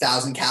touring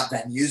 1,000 cap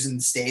venues in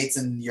the States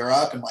and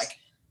Europe and like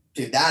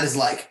dude, that's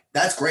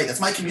great. That's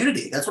my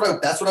community. That's what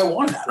I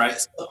wanted out of Right.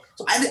 this. So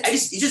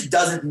it just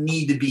doesn't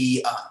need to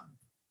be,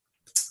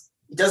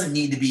 it doesn't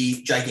need to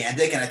be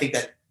gigantic. And I think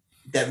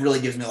that really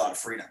gives me a lot of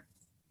freedom.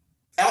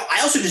 I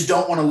also just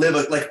don't want to live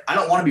I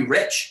don't want to be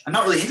rich. I'm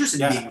not really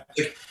interested in being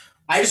rich.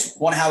 I just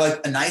want to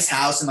have a nice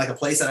house and a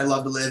place that I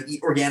love to live,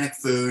 eat organic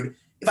food.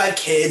 If I have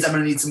kids, I'm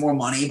going to need some more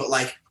money, but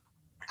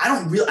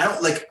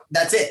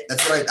that's it.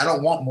 That's what I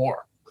don't want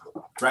more.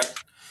 Right.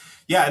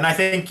 Yeah. And I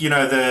think,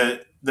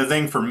 the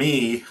thing for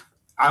me,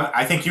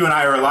 I think you and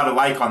I are a lot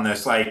alike on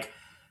this. Like,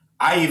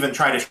 I even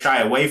try to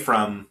shy away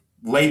from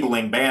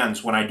labeling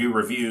bands when I do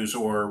reviews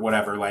or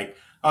whatever, like,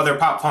 oh, they're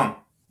pop punk,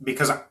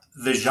 because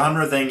the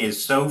genre thing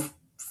is so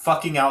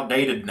fucking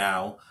outdated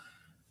now.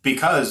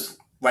 Because,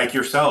 like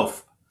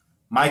yourself,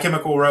 My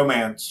Chemical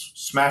Romance,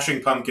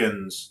 Smashing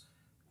Pumpkins,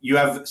 you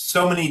have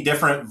so many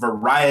different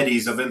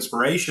varieties of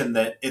inspiration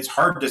that it's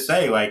hard to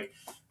say, like,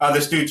 oh,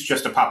 this dude's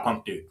just a pop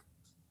punk dude.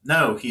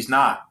 No, he's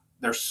not.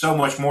 There's so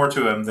much more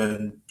to him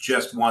than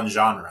just one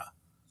genre.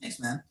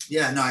 Thanks, man.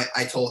 Yeah, no,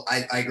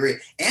 I agree.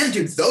 And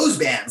dude, those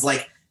bands,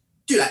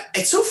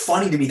 it's so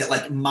funny to me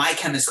that My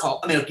Chemical,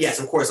 I mean, yes,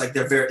 of course,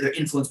 they're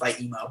influenced by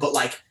emo,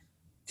 but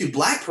dude,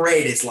 Black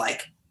Parade is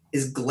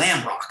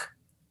glam rock.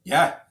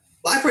 Yeah.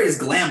 Black Parade is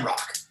glam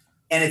rock,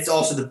 and it's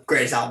also the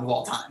greatest album of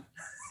all time.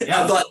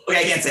 Yeah. Okay,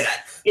 I can't say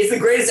that. It's the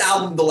greatest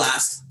album of the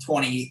last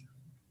 20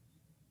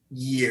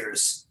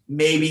 years,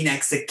 maybe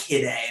next to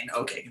Kid A and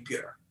OK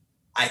Computer,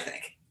 I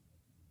think.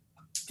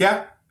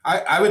 Yeah,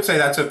 I would say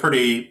that's a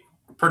pretty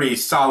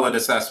solid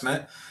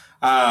assessment.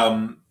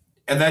 And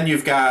then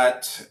you've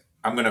got,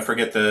 I'm going to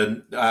forget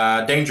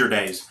the Danger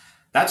Days.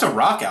 That's a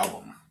rock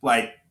album.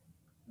 Like,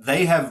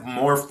 they have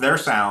morphed their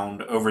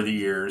sound over the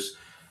years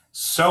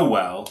so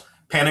well.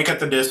 Panic at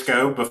the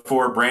Disco,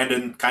 before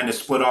Brandon kind of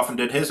split off and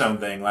did his own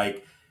thing.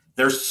 Like,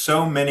 there's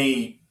so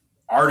many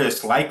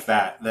artists like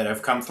that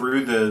have come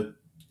through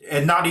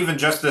and not even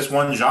just this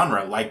one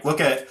genre. Like,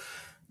 look at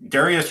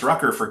Darius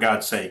Rucker, for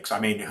God's sakes. I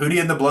mean, Hootie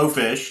and the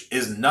Blowfish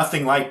is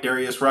nothing like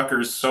Darius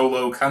Rucker's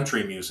solo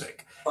country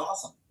music.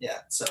 Awesome. Yeah,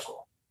 so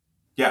cool.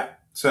 Yeah.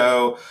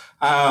 So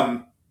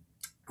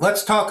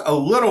let's talk a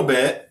little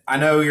bit. I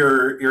know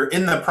you're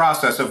in the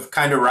process of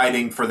kind of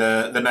writing for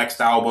the next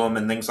album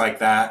and things like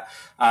that.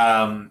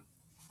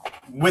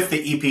 With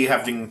the EP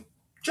having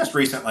just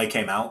recently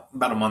came out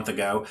about a month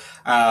ago,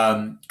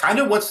 kind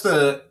of what's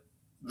the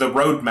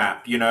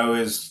roadmap?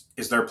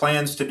 Is there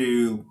plans to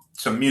do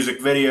some music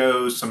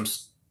videos, some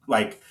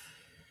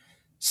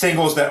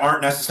singles that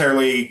aren't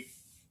necessarily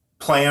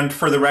planned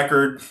for the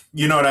record?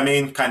 You know what I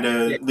mean? Kind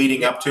of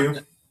leading up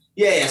to.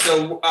 Yeah.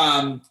 So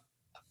I'm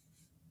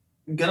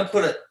gonna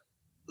put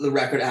the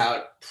record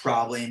out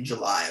probably in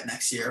July of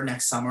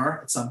next summer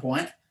at some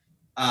point.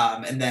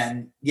 And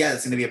then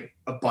it's gonna be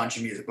a bunch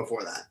of music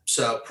before that.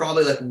 So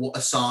probably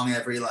a song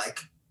every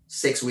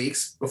 6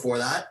 weeks before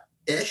that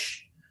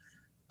ish.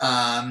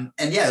 And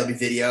there'll be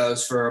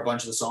videos for a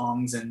bunch of the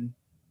songs, and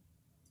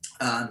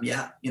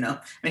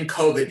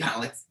COVID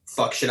kind of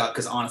fuck shit up,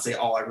 because honestly,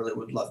 all I really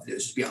would love to do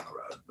is just be on the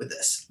road with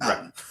this.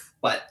 Right.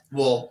 But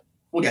we'll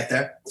get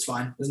there. It's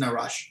fine. There's no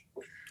rush.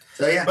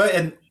 So yeah. But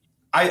and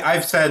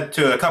I've said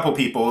to a couple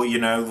people,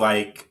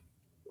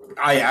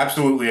 I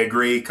absolutely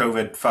agree.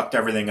 COVID fucked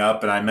everything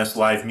up, and I miss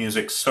live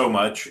music so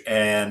much,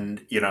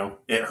 and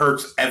it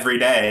hurts every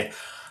day.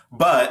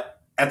 But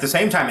at the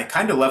same time, it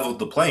kind of leveled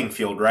the playing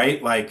field,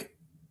 right? Like,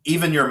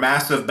 even your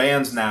massive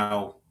bands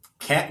now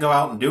can't go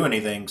out and do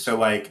anything. So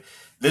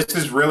this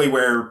is really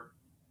where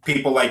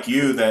people like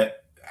you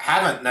that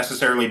haven't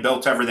necessarily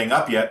built everything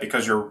up yet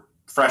because you're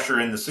fresher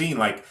in the scene,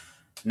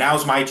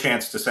 now's my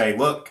chance to say,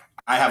 look,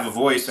 I have a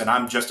voice and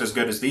I'm just as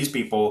good as these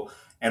people,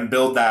 and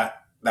build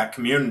that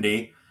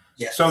community.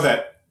 Yeah. So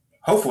that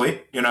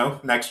hopefully,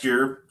 next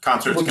year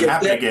concerts can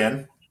happen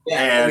again.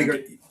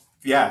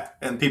 Yeah,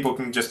 and people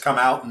can just come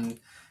out and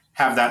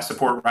have that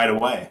support right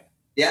away.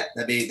 Yeah,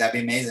 that'd be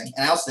amazing.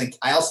 And I also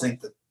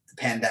think that the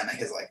pandemic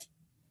is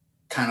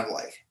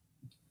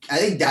I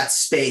think that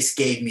space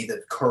gave me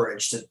the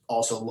courage to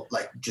also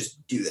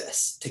just do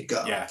this, to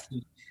go. Yeah.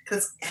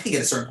 Because I think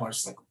at a certain point,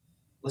 it's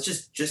let's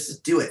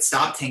just do it.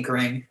 Stop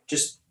tinkering.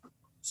 Just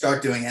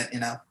start doing it.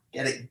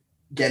 Get it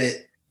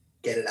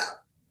out.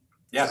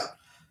 Yeah. So,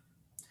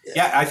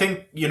 yeah. I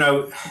think,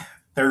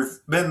 there've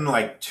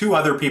been 2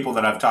 other people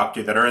that I've talked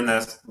to that are in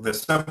this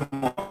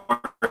similar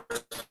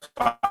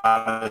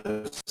spot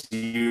as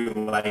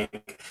you.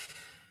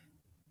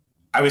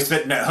 I was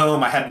sitting at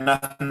home, I had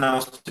nothing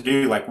else to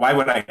do. Why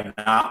would I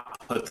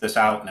not put this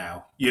out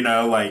now?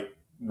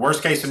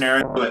 Worst case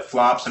scenario, it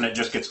flops and it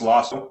just gets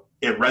lost.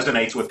 It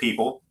resonates with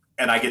people,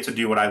 and I get to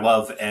do what I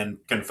love and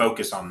can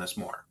focus on this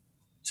more.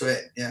 So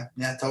yeah,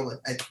 totally.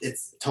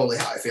 It's totally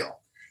how I feel.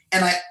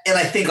 And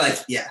I think I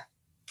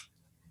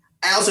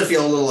also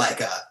feel a little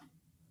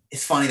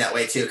it's funny that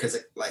way too, because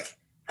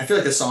I feel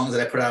the songs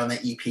that I put out on the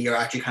EP are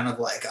actually kind of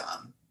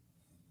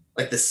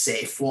the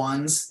safe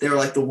ones. They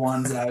were the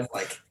ones that I was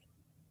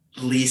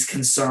least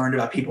concerned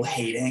about people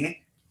hating.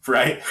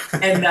 Right.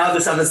 And now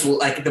the stuff that's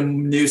the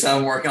new stuff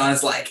I'm working on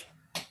is it's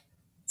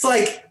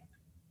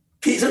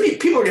some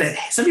people are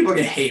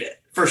gonna hate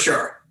it for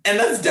sure, and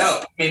that's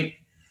dope. I mean,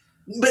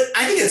 but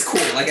I think it's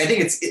cool. Like I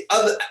think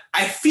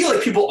I feel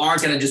like people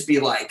aren't gonna just be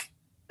like,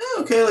 oh,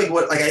 okay, like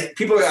what? Like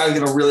people are either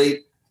gonna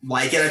really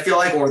like it. I feel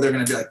like, or they're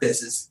gonna be like,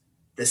 this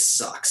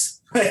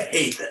sucks. I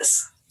hate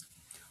this.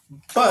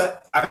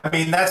 But I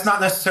mean, that's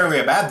not necessarily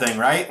a bad thing,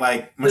 right?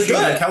 Like Machine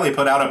Gun Kelly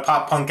put out a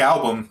pop punk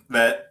album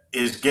that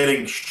is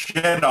getting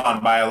shit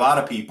on by a lot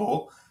of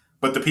people,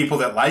 but the people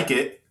that like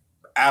it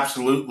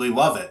absolutely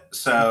love it.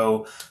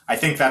 So I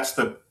think that's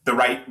the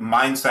right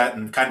mindset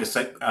and kind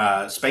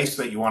of space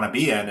that you want to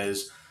be in.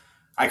 Is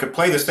I could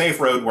play the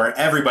safe road where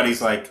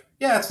everybody's like,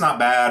 yeah, it's not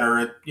bad,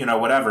 or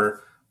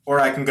whatever,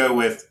 or I can go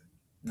with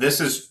this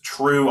is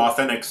true,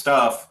 authentic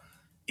stuff.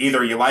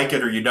 Either you like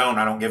it or you don't.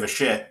 I don't give a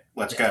shit.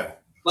 Let's go.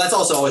 Well, that's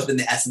also always been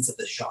the essence of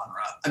this genre.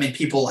 I mean,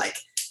 people like,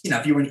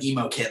 if you were an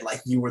emo kid,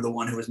 like you were the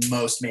one who was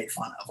most made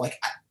fun of. Like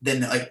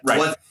then, like right.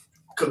 What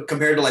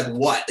compared to like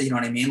what? You know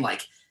what I mean?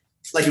 Like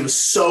it was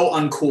so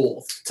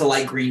uncool to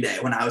like Green Day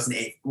when I was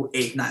in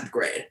eighth, ninth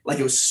grade. Like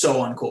it was so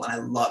uncool, and I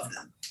loved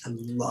them.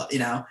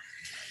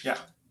 Yeah.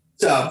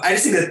 So I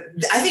just think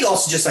I think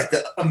also just like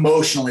the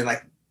emotionally,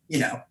 like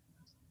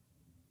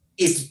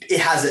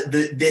it has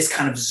this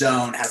kind of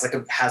zone has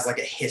like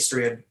a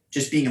history of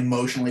just being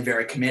emotionally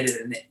very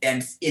committed,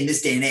 and in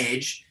this day and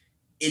age,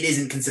 it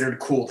isn't considered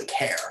cool to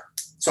care.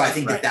 So I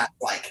think right.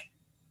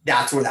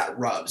 that's where that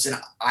rubs, and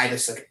I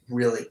just like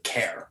really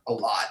care a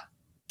lot.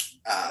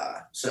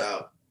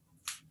 So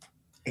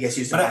I guess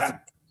you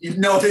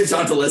know it's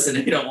on to listen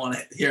if you don't want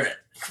to hear it.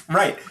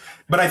 Right,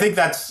 but I think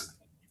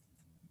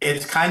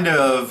it's kind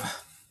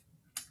of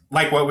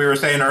like what we were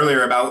saying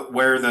earlier about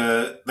where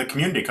the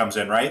community comes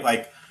in, right?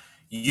 Like,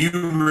 you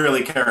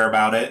really care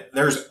about it.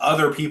 There's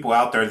other people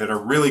out there that are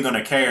really going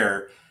to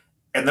care.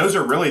 And those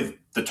are really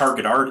the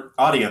target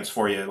audience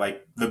for you.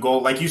 Like the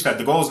goal, like you said,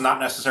 the goal is not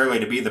necessarily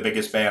to be the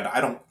biggest band. I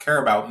don't care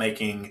about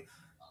making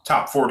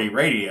top 40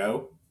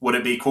 radio. Would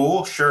it be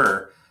cool?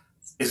 Sure.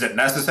 Is it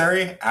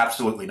necessary?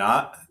 Absolutely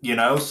not.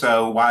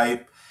 So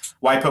why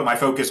put my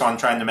focus on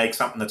trying to make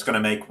something that's going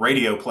to make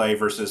radio play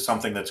versus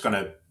something that's going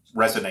to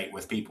resonate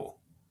with people?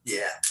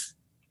 Yeah.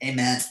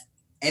 Amen.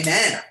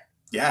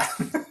 Yeah.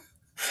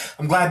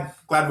 I'm glad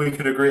we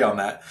could agree on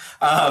that.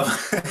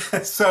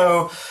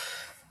 So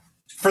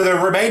for the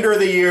remainder of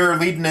the year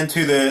leading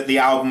into the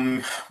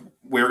album,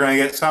 we're going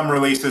to get some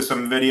releases,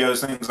 some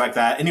videos, things like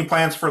that. Any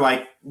plans for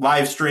like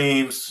live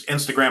streams,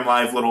 Instagram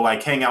live, little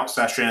like hangout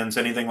sessions,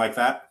 anything like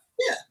that?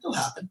 Yeah, it'll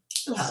happen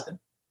at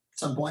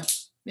some point.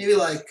 Maybe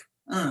like,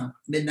 I don't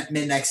know,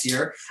 mid next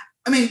year.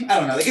 I mean, I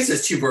don't know. I guess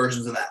there's two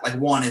versions of that. Like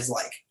one is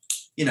like,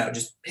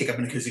 just pick up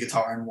an acoustic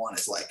guitar, and one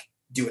is like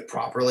do it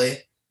properly.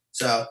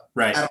 So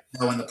right. I don't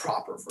know when the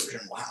proper version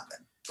will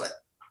happen, but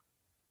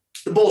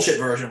the bullshit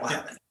version will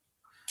happen.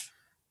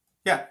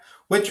 Yeah,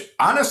 which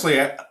honestly,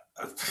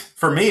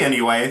 for me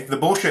anyway, the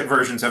bullshit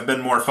versions have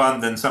been more fun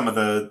than some of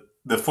the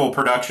full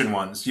production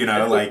ones.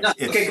 Like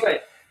okay,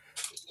 great.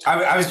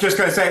 I was just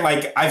gonna say,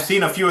 like, I've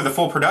seen a few of the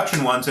full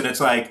production ones, and it's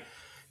like,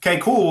 okay,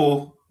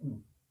 cool,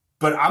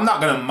 but I'm not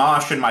gonna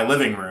mosh in my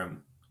living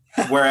room.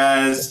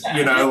 Whereas,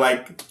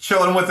 like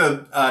chilling with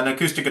an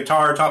acoustic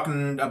guitar,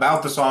 talking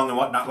about the song and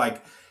whatnot,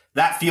 like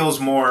that feels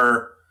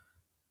more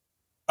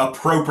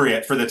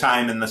appropriate for the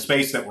time and the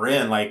space that we're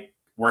in. Like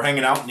we're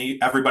hanging out in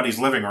everybody's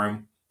living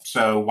room,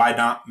 so why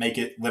not make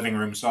it living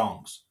room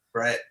songs?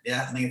 Right.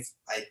 Yeah, I think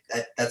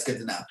that's good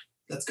to know.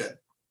 That's good.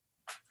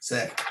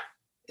 Sick.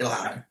 It'll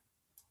happen.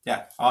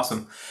 Yeah.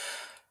 Awesome.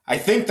 I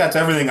think that's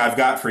everything I've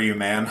got for you,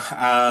 man.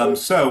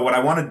 So what I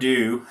want to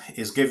do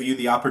is give you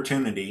the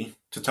opportunity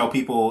to tell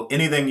people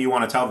anything you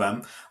want to tell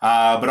them,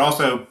 but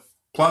also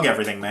plug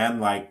everything, man.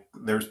 Like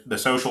there's the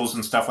socials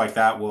and stuff like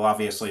that. We'll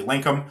obviously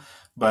link them,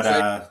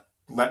 but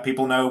let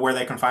people know where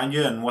they can find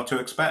you and what to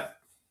expect.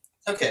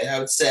 Okay, I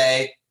would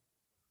say,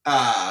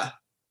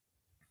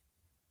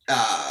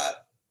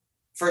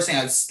 first thing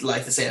I'd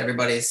like to say to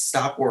everybody is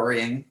stop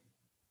worrying.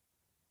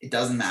 It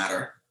doesn't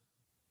matter.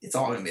 It's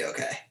all going to be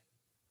okay.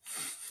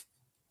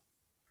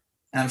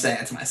 And I'm saying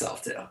it to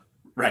myself too.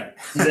 Right.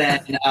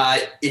 Then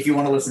if you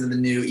want to listen to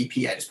the new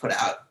EP I just put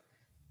out,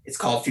 it's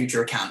called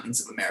Future Accountants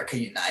of America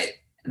Unite,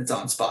 and it's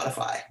on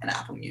Spotify and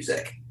Apple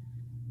Music.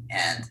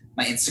 And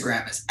my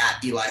Instagram is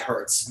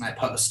 @EliHurts, and I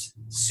post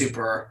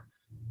super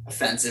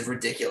offensive,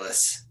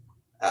 ridiculous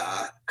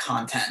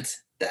content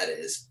that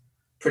is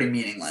pretty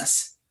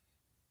meaningless.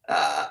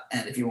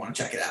 And if you want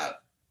to check it out,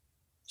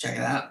 check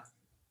it out.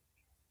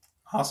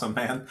 Awesome,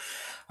 man.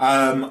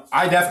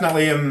 I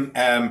definitely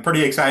am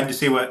pretty excited to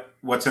see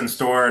what's in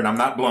store, and I'm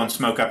not blowing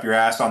smoke up your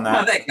ass on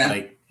that. Oh, thanks, man.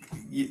 Like,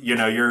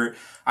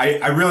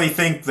 I really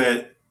think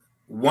that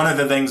one of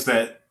the things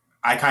that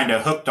I kind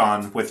of hooked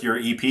on with your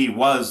EP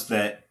was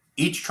that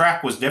each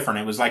track was different.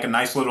 It was like a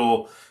nice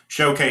little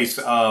showcase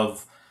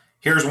of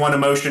here's one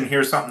emotion,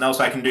 here's something else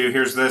I can do,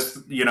 here's this,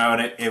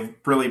 and it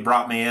really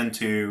brought me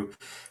into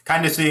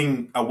kind of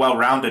seeing a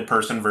well-rounded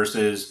person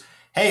versus,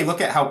 hey,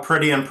 look at how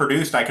pretty and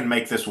produced I can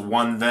make this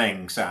one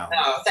thing sound.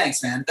 Oh,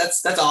 thanks, man.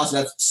 That's awesome.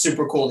 That's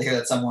super cool to hear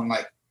that someone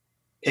like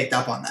picked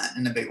up on that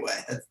in a big way.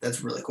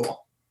 That's really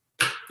cool.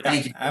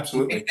 Thank you.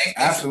 Absolutely. Thanks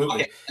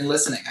Absolutely. and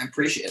listening. I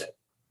appreciate it.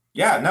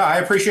 Yeah, no, I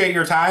appreciate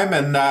your time,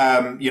 and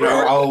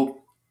I'll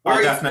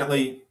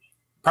definitely.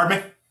 Pardon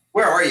me.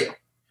 Where are you?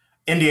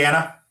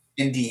 Indiana.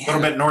 Indiana. A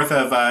little bit north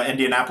of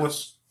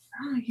Indianapolis.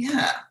 Oh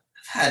yeah,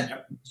 I've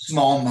had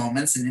small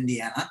moments in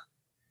Indiana.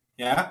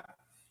 Yeah.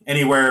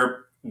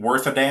 Anywhere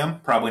worth a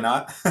damn? Probably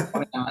not.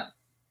 Probably not.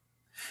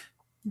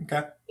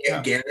 Okay.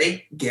 Yeah.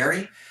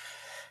 Gary.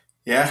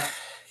 Yeah,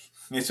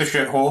 it's a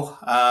shithole.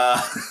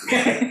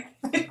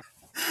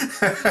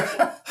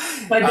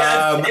 My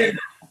dad.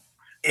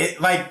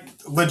 It like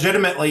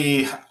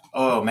legitimately.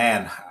 Oh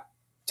man,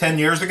 10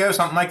 years ago,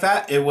 something like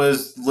that. It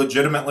was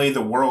legitimately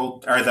the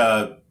world or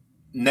the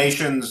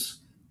nation's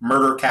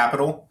murder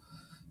capital.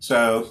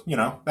 So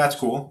that's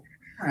cool.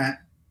 All right.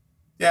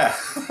 Yeah.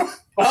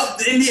 Well,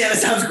 Indiana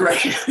sounds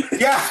great.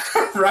 Yeah.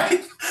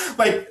 Right.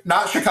 Like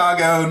not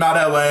Chicago, not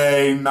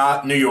LA,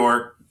 not New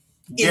York.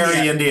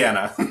 Gary,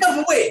 Indiana. No,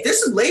 but wait.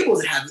 There's some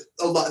labels that have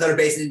a lot that are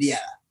based in Indiana.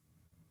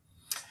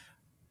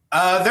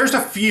 There's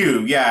a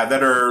few, yeah,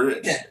 that are.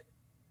 Yeah.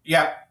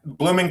 Yeah,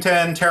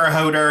 Bloomington, Terre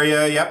Haute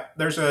area. Yep,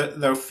 there's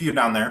a few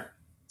down there.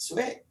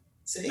 Sweet.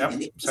 See, Yep.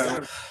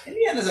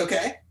 Indiana's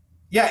okay.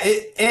 Yeah,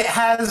 it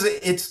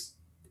has.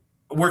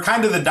 We're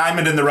kind of the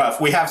diamond in the rough.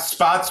 We have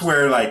spots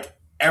where like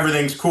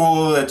everything's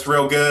cool, it's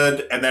real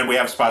good, and then we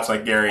have spots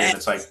like Gary, and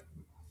it's like.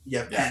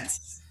 Yeah,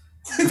 Pence.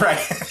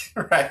 Right.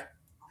 Right.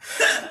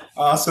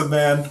 Awesome,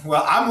 man.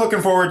 Well, I'm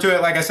looking forward to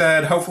it. Like I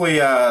said, hopefully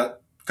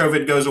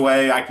COVID goes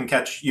away. I can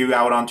catch you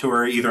out on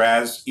tour either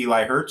as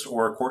Eli Hertz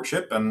or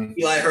Courtship. And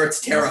Eli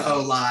Hertz, Terre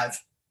Haute live.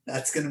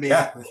 That's going to be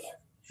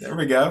There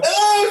we go.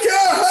 Oh,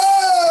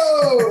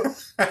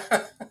 Terre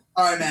Haute!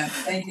 All right, man.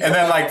 Thank you. And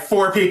then like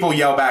 4 people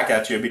yell back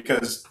at you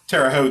because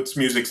Terre Haute's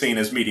music scene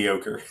is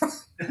mediocre.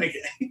 Okay.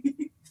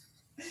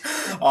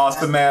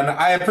 Awesome, man.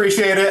 I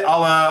appreciate it.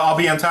 I'll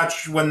be in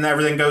touch when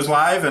everything goes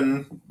live,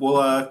 and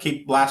we'll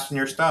keep blasting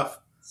your stuff.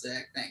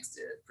 Sick. Thanks,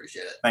 dude.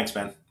 Appreciate it. Thanks,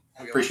 man.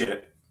 Appreciate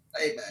it.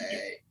 Bye.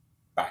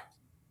 Bye.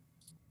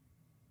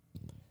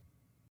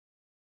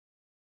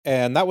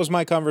 And that was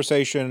my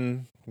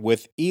conversation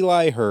with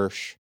Eli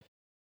Hirsch,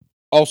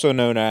 also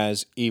known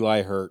as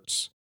Eli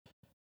Hertz.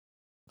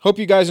 Hope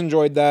you guys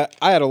enjoyed that.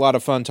 I had a lot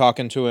of fun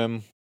talking to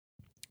him.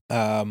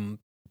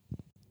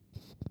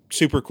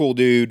 Super cool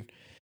dude.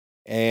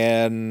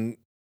 And,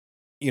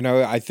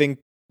 I think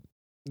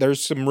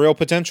there's some real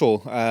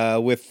potential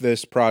with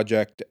this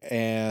project.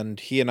 And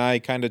he and I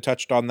kind of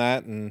touched on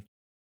that. And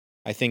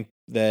I think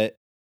that,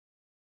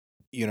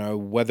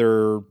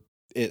 whether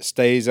it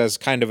stays as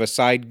kind of a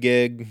side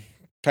gig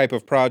type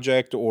of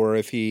project or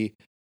if he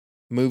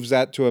moves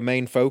that to a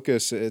main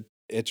focus,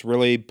 it's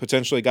really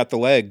potentially got the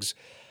legs.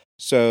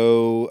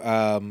 So,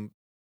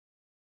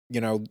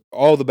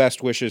 all the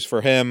best wishes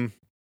for him,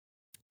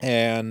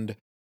 and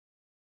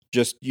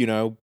just,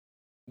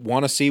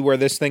 want to see where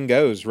this thing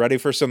goes. Ready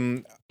for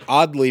some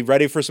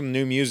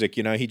new music.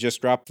 He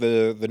just dropped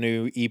the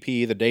new EP,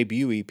 the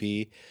debut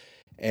EP,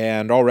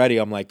 and already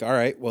I'm like, all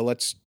right, well,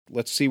 let's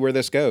see where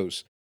this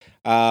goes.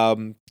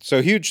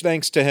 So huge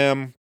thanks to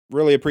him.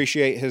 Really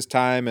appreciate his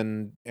time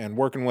and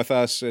working with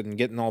us and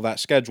getting all that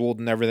scheduled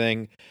and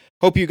everything.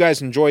 Hope you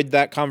guys enjoyed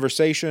that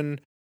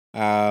conversation.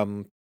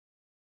 As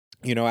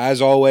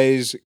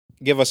always,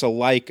 give us a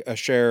like, a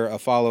share, a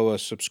follow, a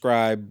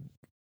subscribe,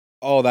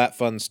 all that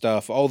fun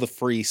stuff, all the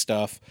free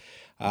stuff.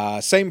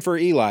 Same for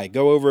Eli.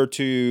 Go over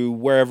to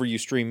wherever you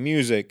stream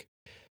music,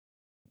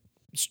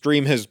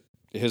 stream his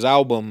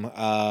album,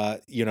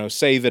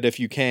 save it if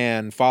you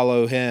can,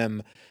 follow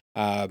him.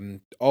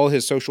 All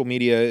his social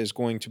media is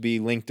going to be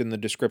linked in the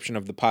description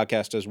of the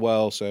podcast as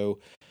well. So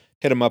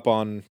hit him up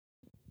on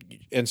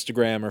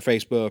Instagram or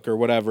Facebook or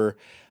whatever.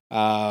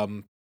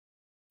 And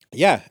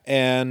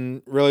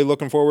really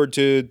looking forward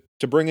to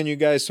bringing you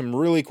guys some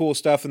really cool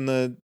stuff in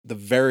the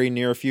very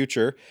near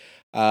future.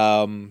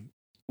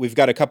 We've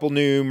got a couple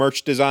new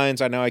merch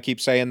designs. I know I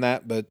keep saying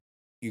that, but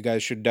you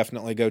guys should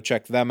definitely go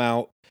check them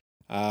out.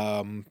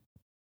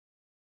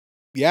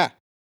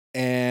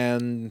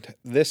 And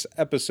this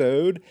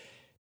episode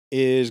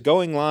is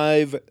going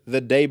live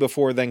the day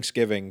before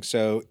Thanksgiving.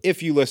 So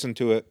if you listen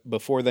to it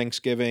before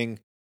Thanksgiving,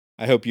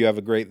 I hope you have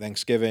a great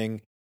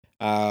Thanksgiving.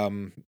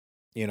 COVID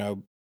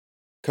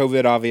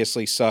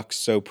obviously sucks,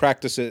 so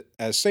practice it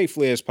as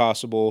safely as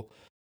possible.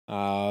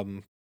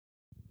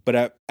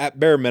 But at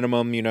bare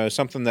minimum,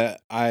 something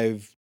that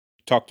I've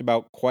talked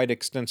about quite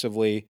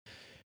extensively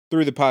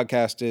through the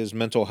podcast is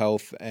mental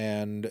health,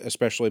 and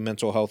especially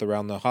mental health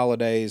around the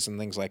holidays and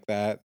things like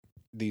that.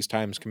 These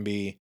times can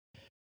be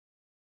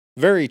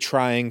very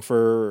trying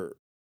for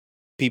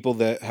people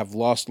that have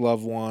lost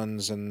loved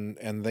ones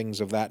and things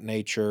of that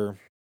nature.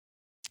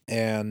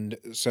 And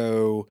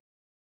so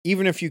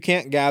even if you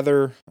can't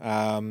gather,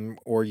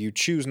 or you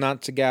choose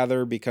not to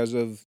gather because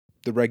of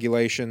the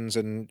regulations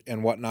and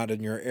whatnot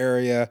in your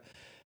area,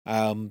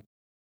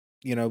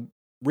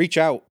 reach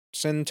out,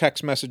 send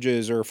text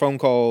messages or phone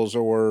calls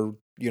or,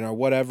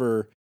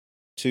 whatever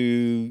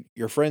to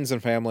your friends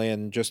and family,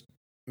 and just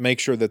make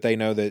sure that they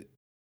know that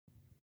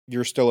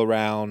you're still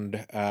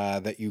around,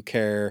 that you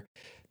care,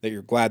 that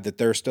you're glad that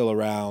they're still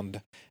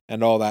around,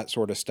 and all that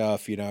sort of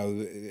stuff.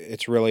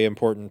 It's really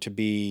important to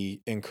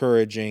be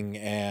encouraging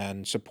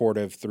and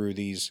supportive through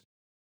these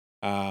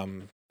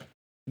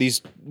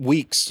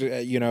weeks,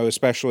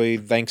 especially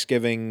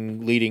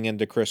Thanksgiving leading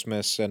into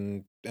Christmas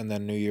and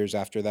then New Year's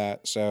after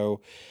that.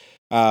 So,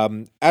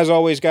 as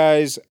always,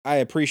 guys, I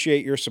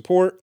appreciate your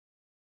support.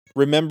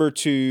 Remember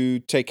to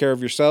take care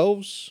of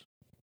yourselves,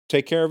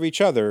 take care of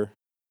each other,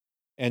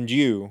 and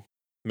you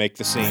make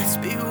the scene. Let's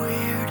be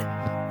weird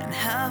and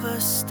have a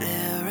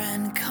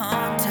staring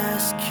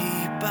contest.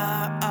 Keep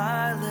our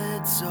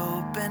eyelids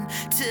open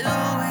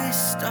till we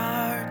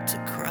start to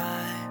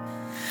cry.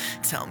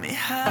 Tell me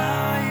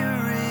how you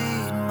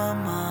read my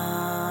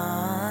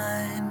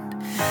mind.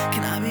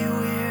 Can I be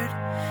weird?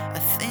 I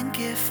think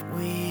if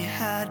we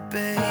had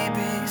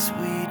babies,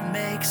 we'd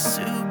make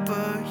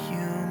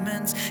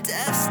superhumans,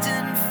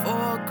 destined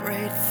for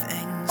great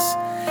things,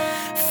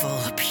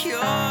 full of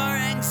pure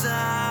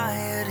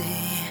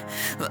anxiety.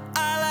 Well,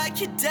 I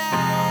like your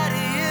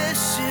daddy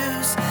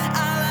issues,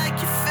 I like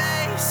your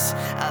face,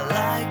 I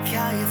like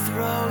how you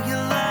throw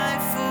your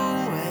life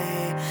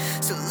away.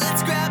 So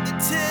let's grab the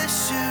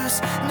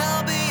tissues, and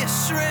I'll be a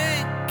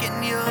shrink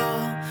and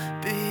you'll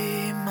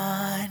be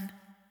mine.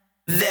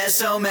 There's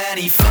so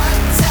many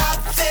fucked up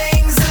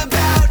things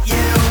about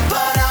you,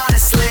 but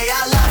honestly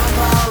I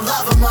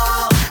love them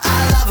all,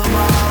 I love them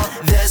all.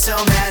 There's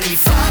so many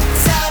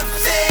fucked up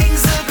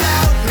things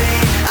about me,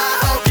 I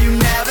hope you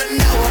never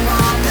know them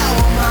all,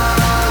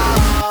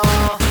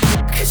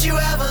 Could you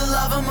ever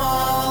love them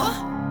all?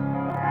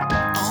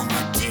 Oh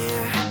my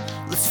dear,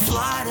 let's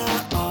fly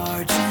to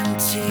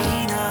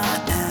Argentina,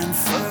 and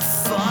for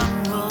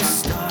fun we'll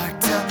start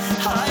to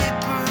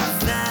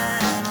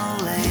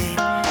hyperventilate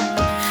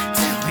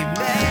till we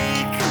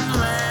make a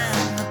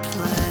land the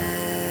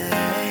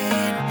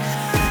plane.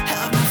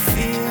 Have no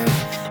fear,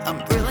 I'm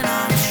really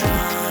not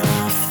trying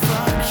to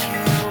fuck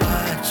you, I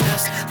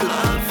just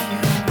love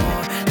you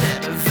more than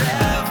I've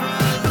ever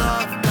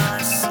loved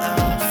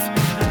myself.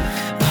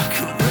 I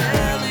could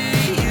really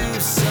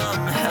use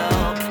some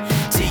help.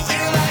 Do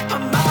you like my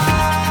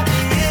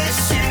mommy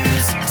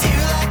issues? Do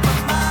you like my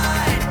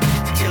mind?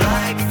 Do you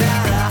like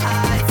that I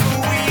hide for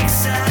weeks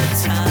at a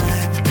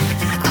time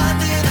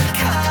under the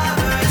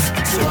covers?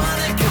 Just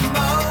wanna come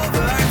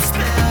over and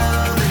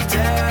spill the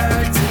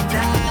dirt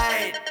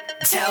tonight.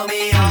 Tell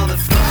me all the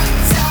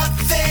fucked up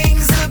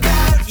things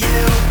about you,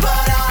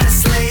 but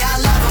honestly I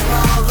love them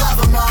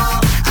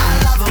all, I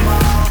love them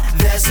all.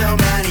 There's so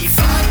many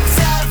fucked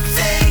up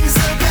things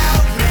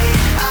about me,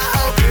 I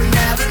hope you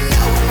never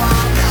know them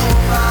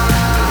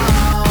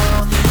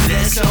all.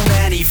 There's so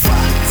many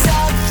fucked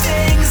up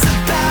things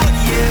about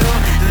you,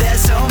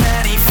 there's so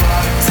many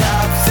fucked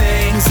up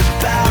things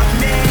about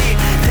me,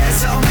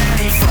 there's so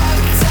many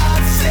fucked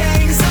up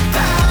things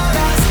about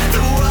us.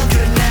 The world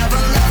could never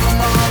love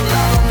them all,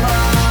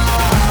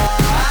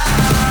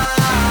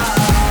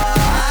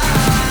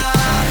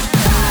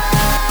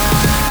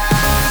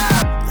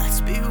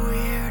 Let's be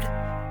weird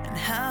and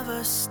have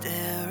a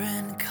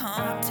staring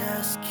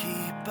contest.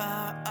 Keep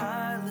our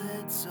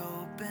eyelids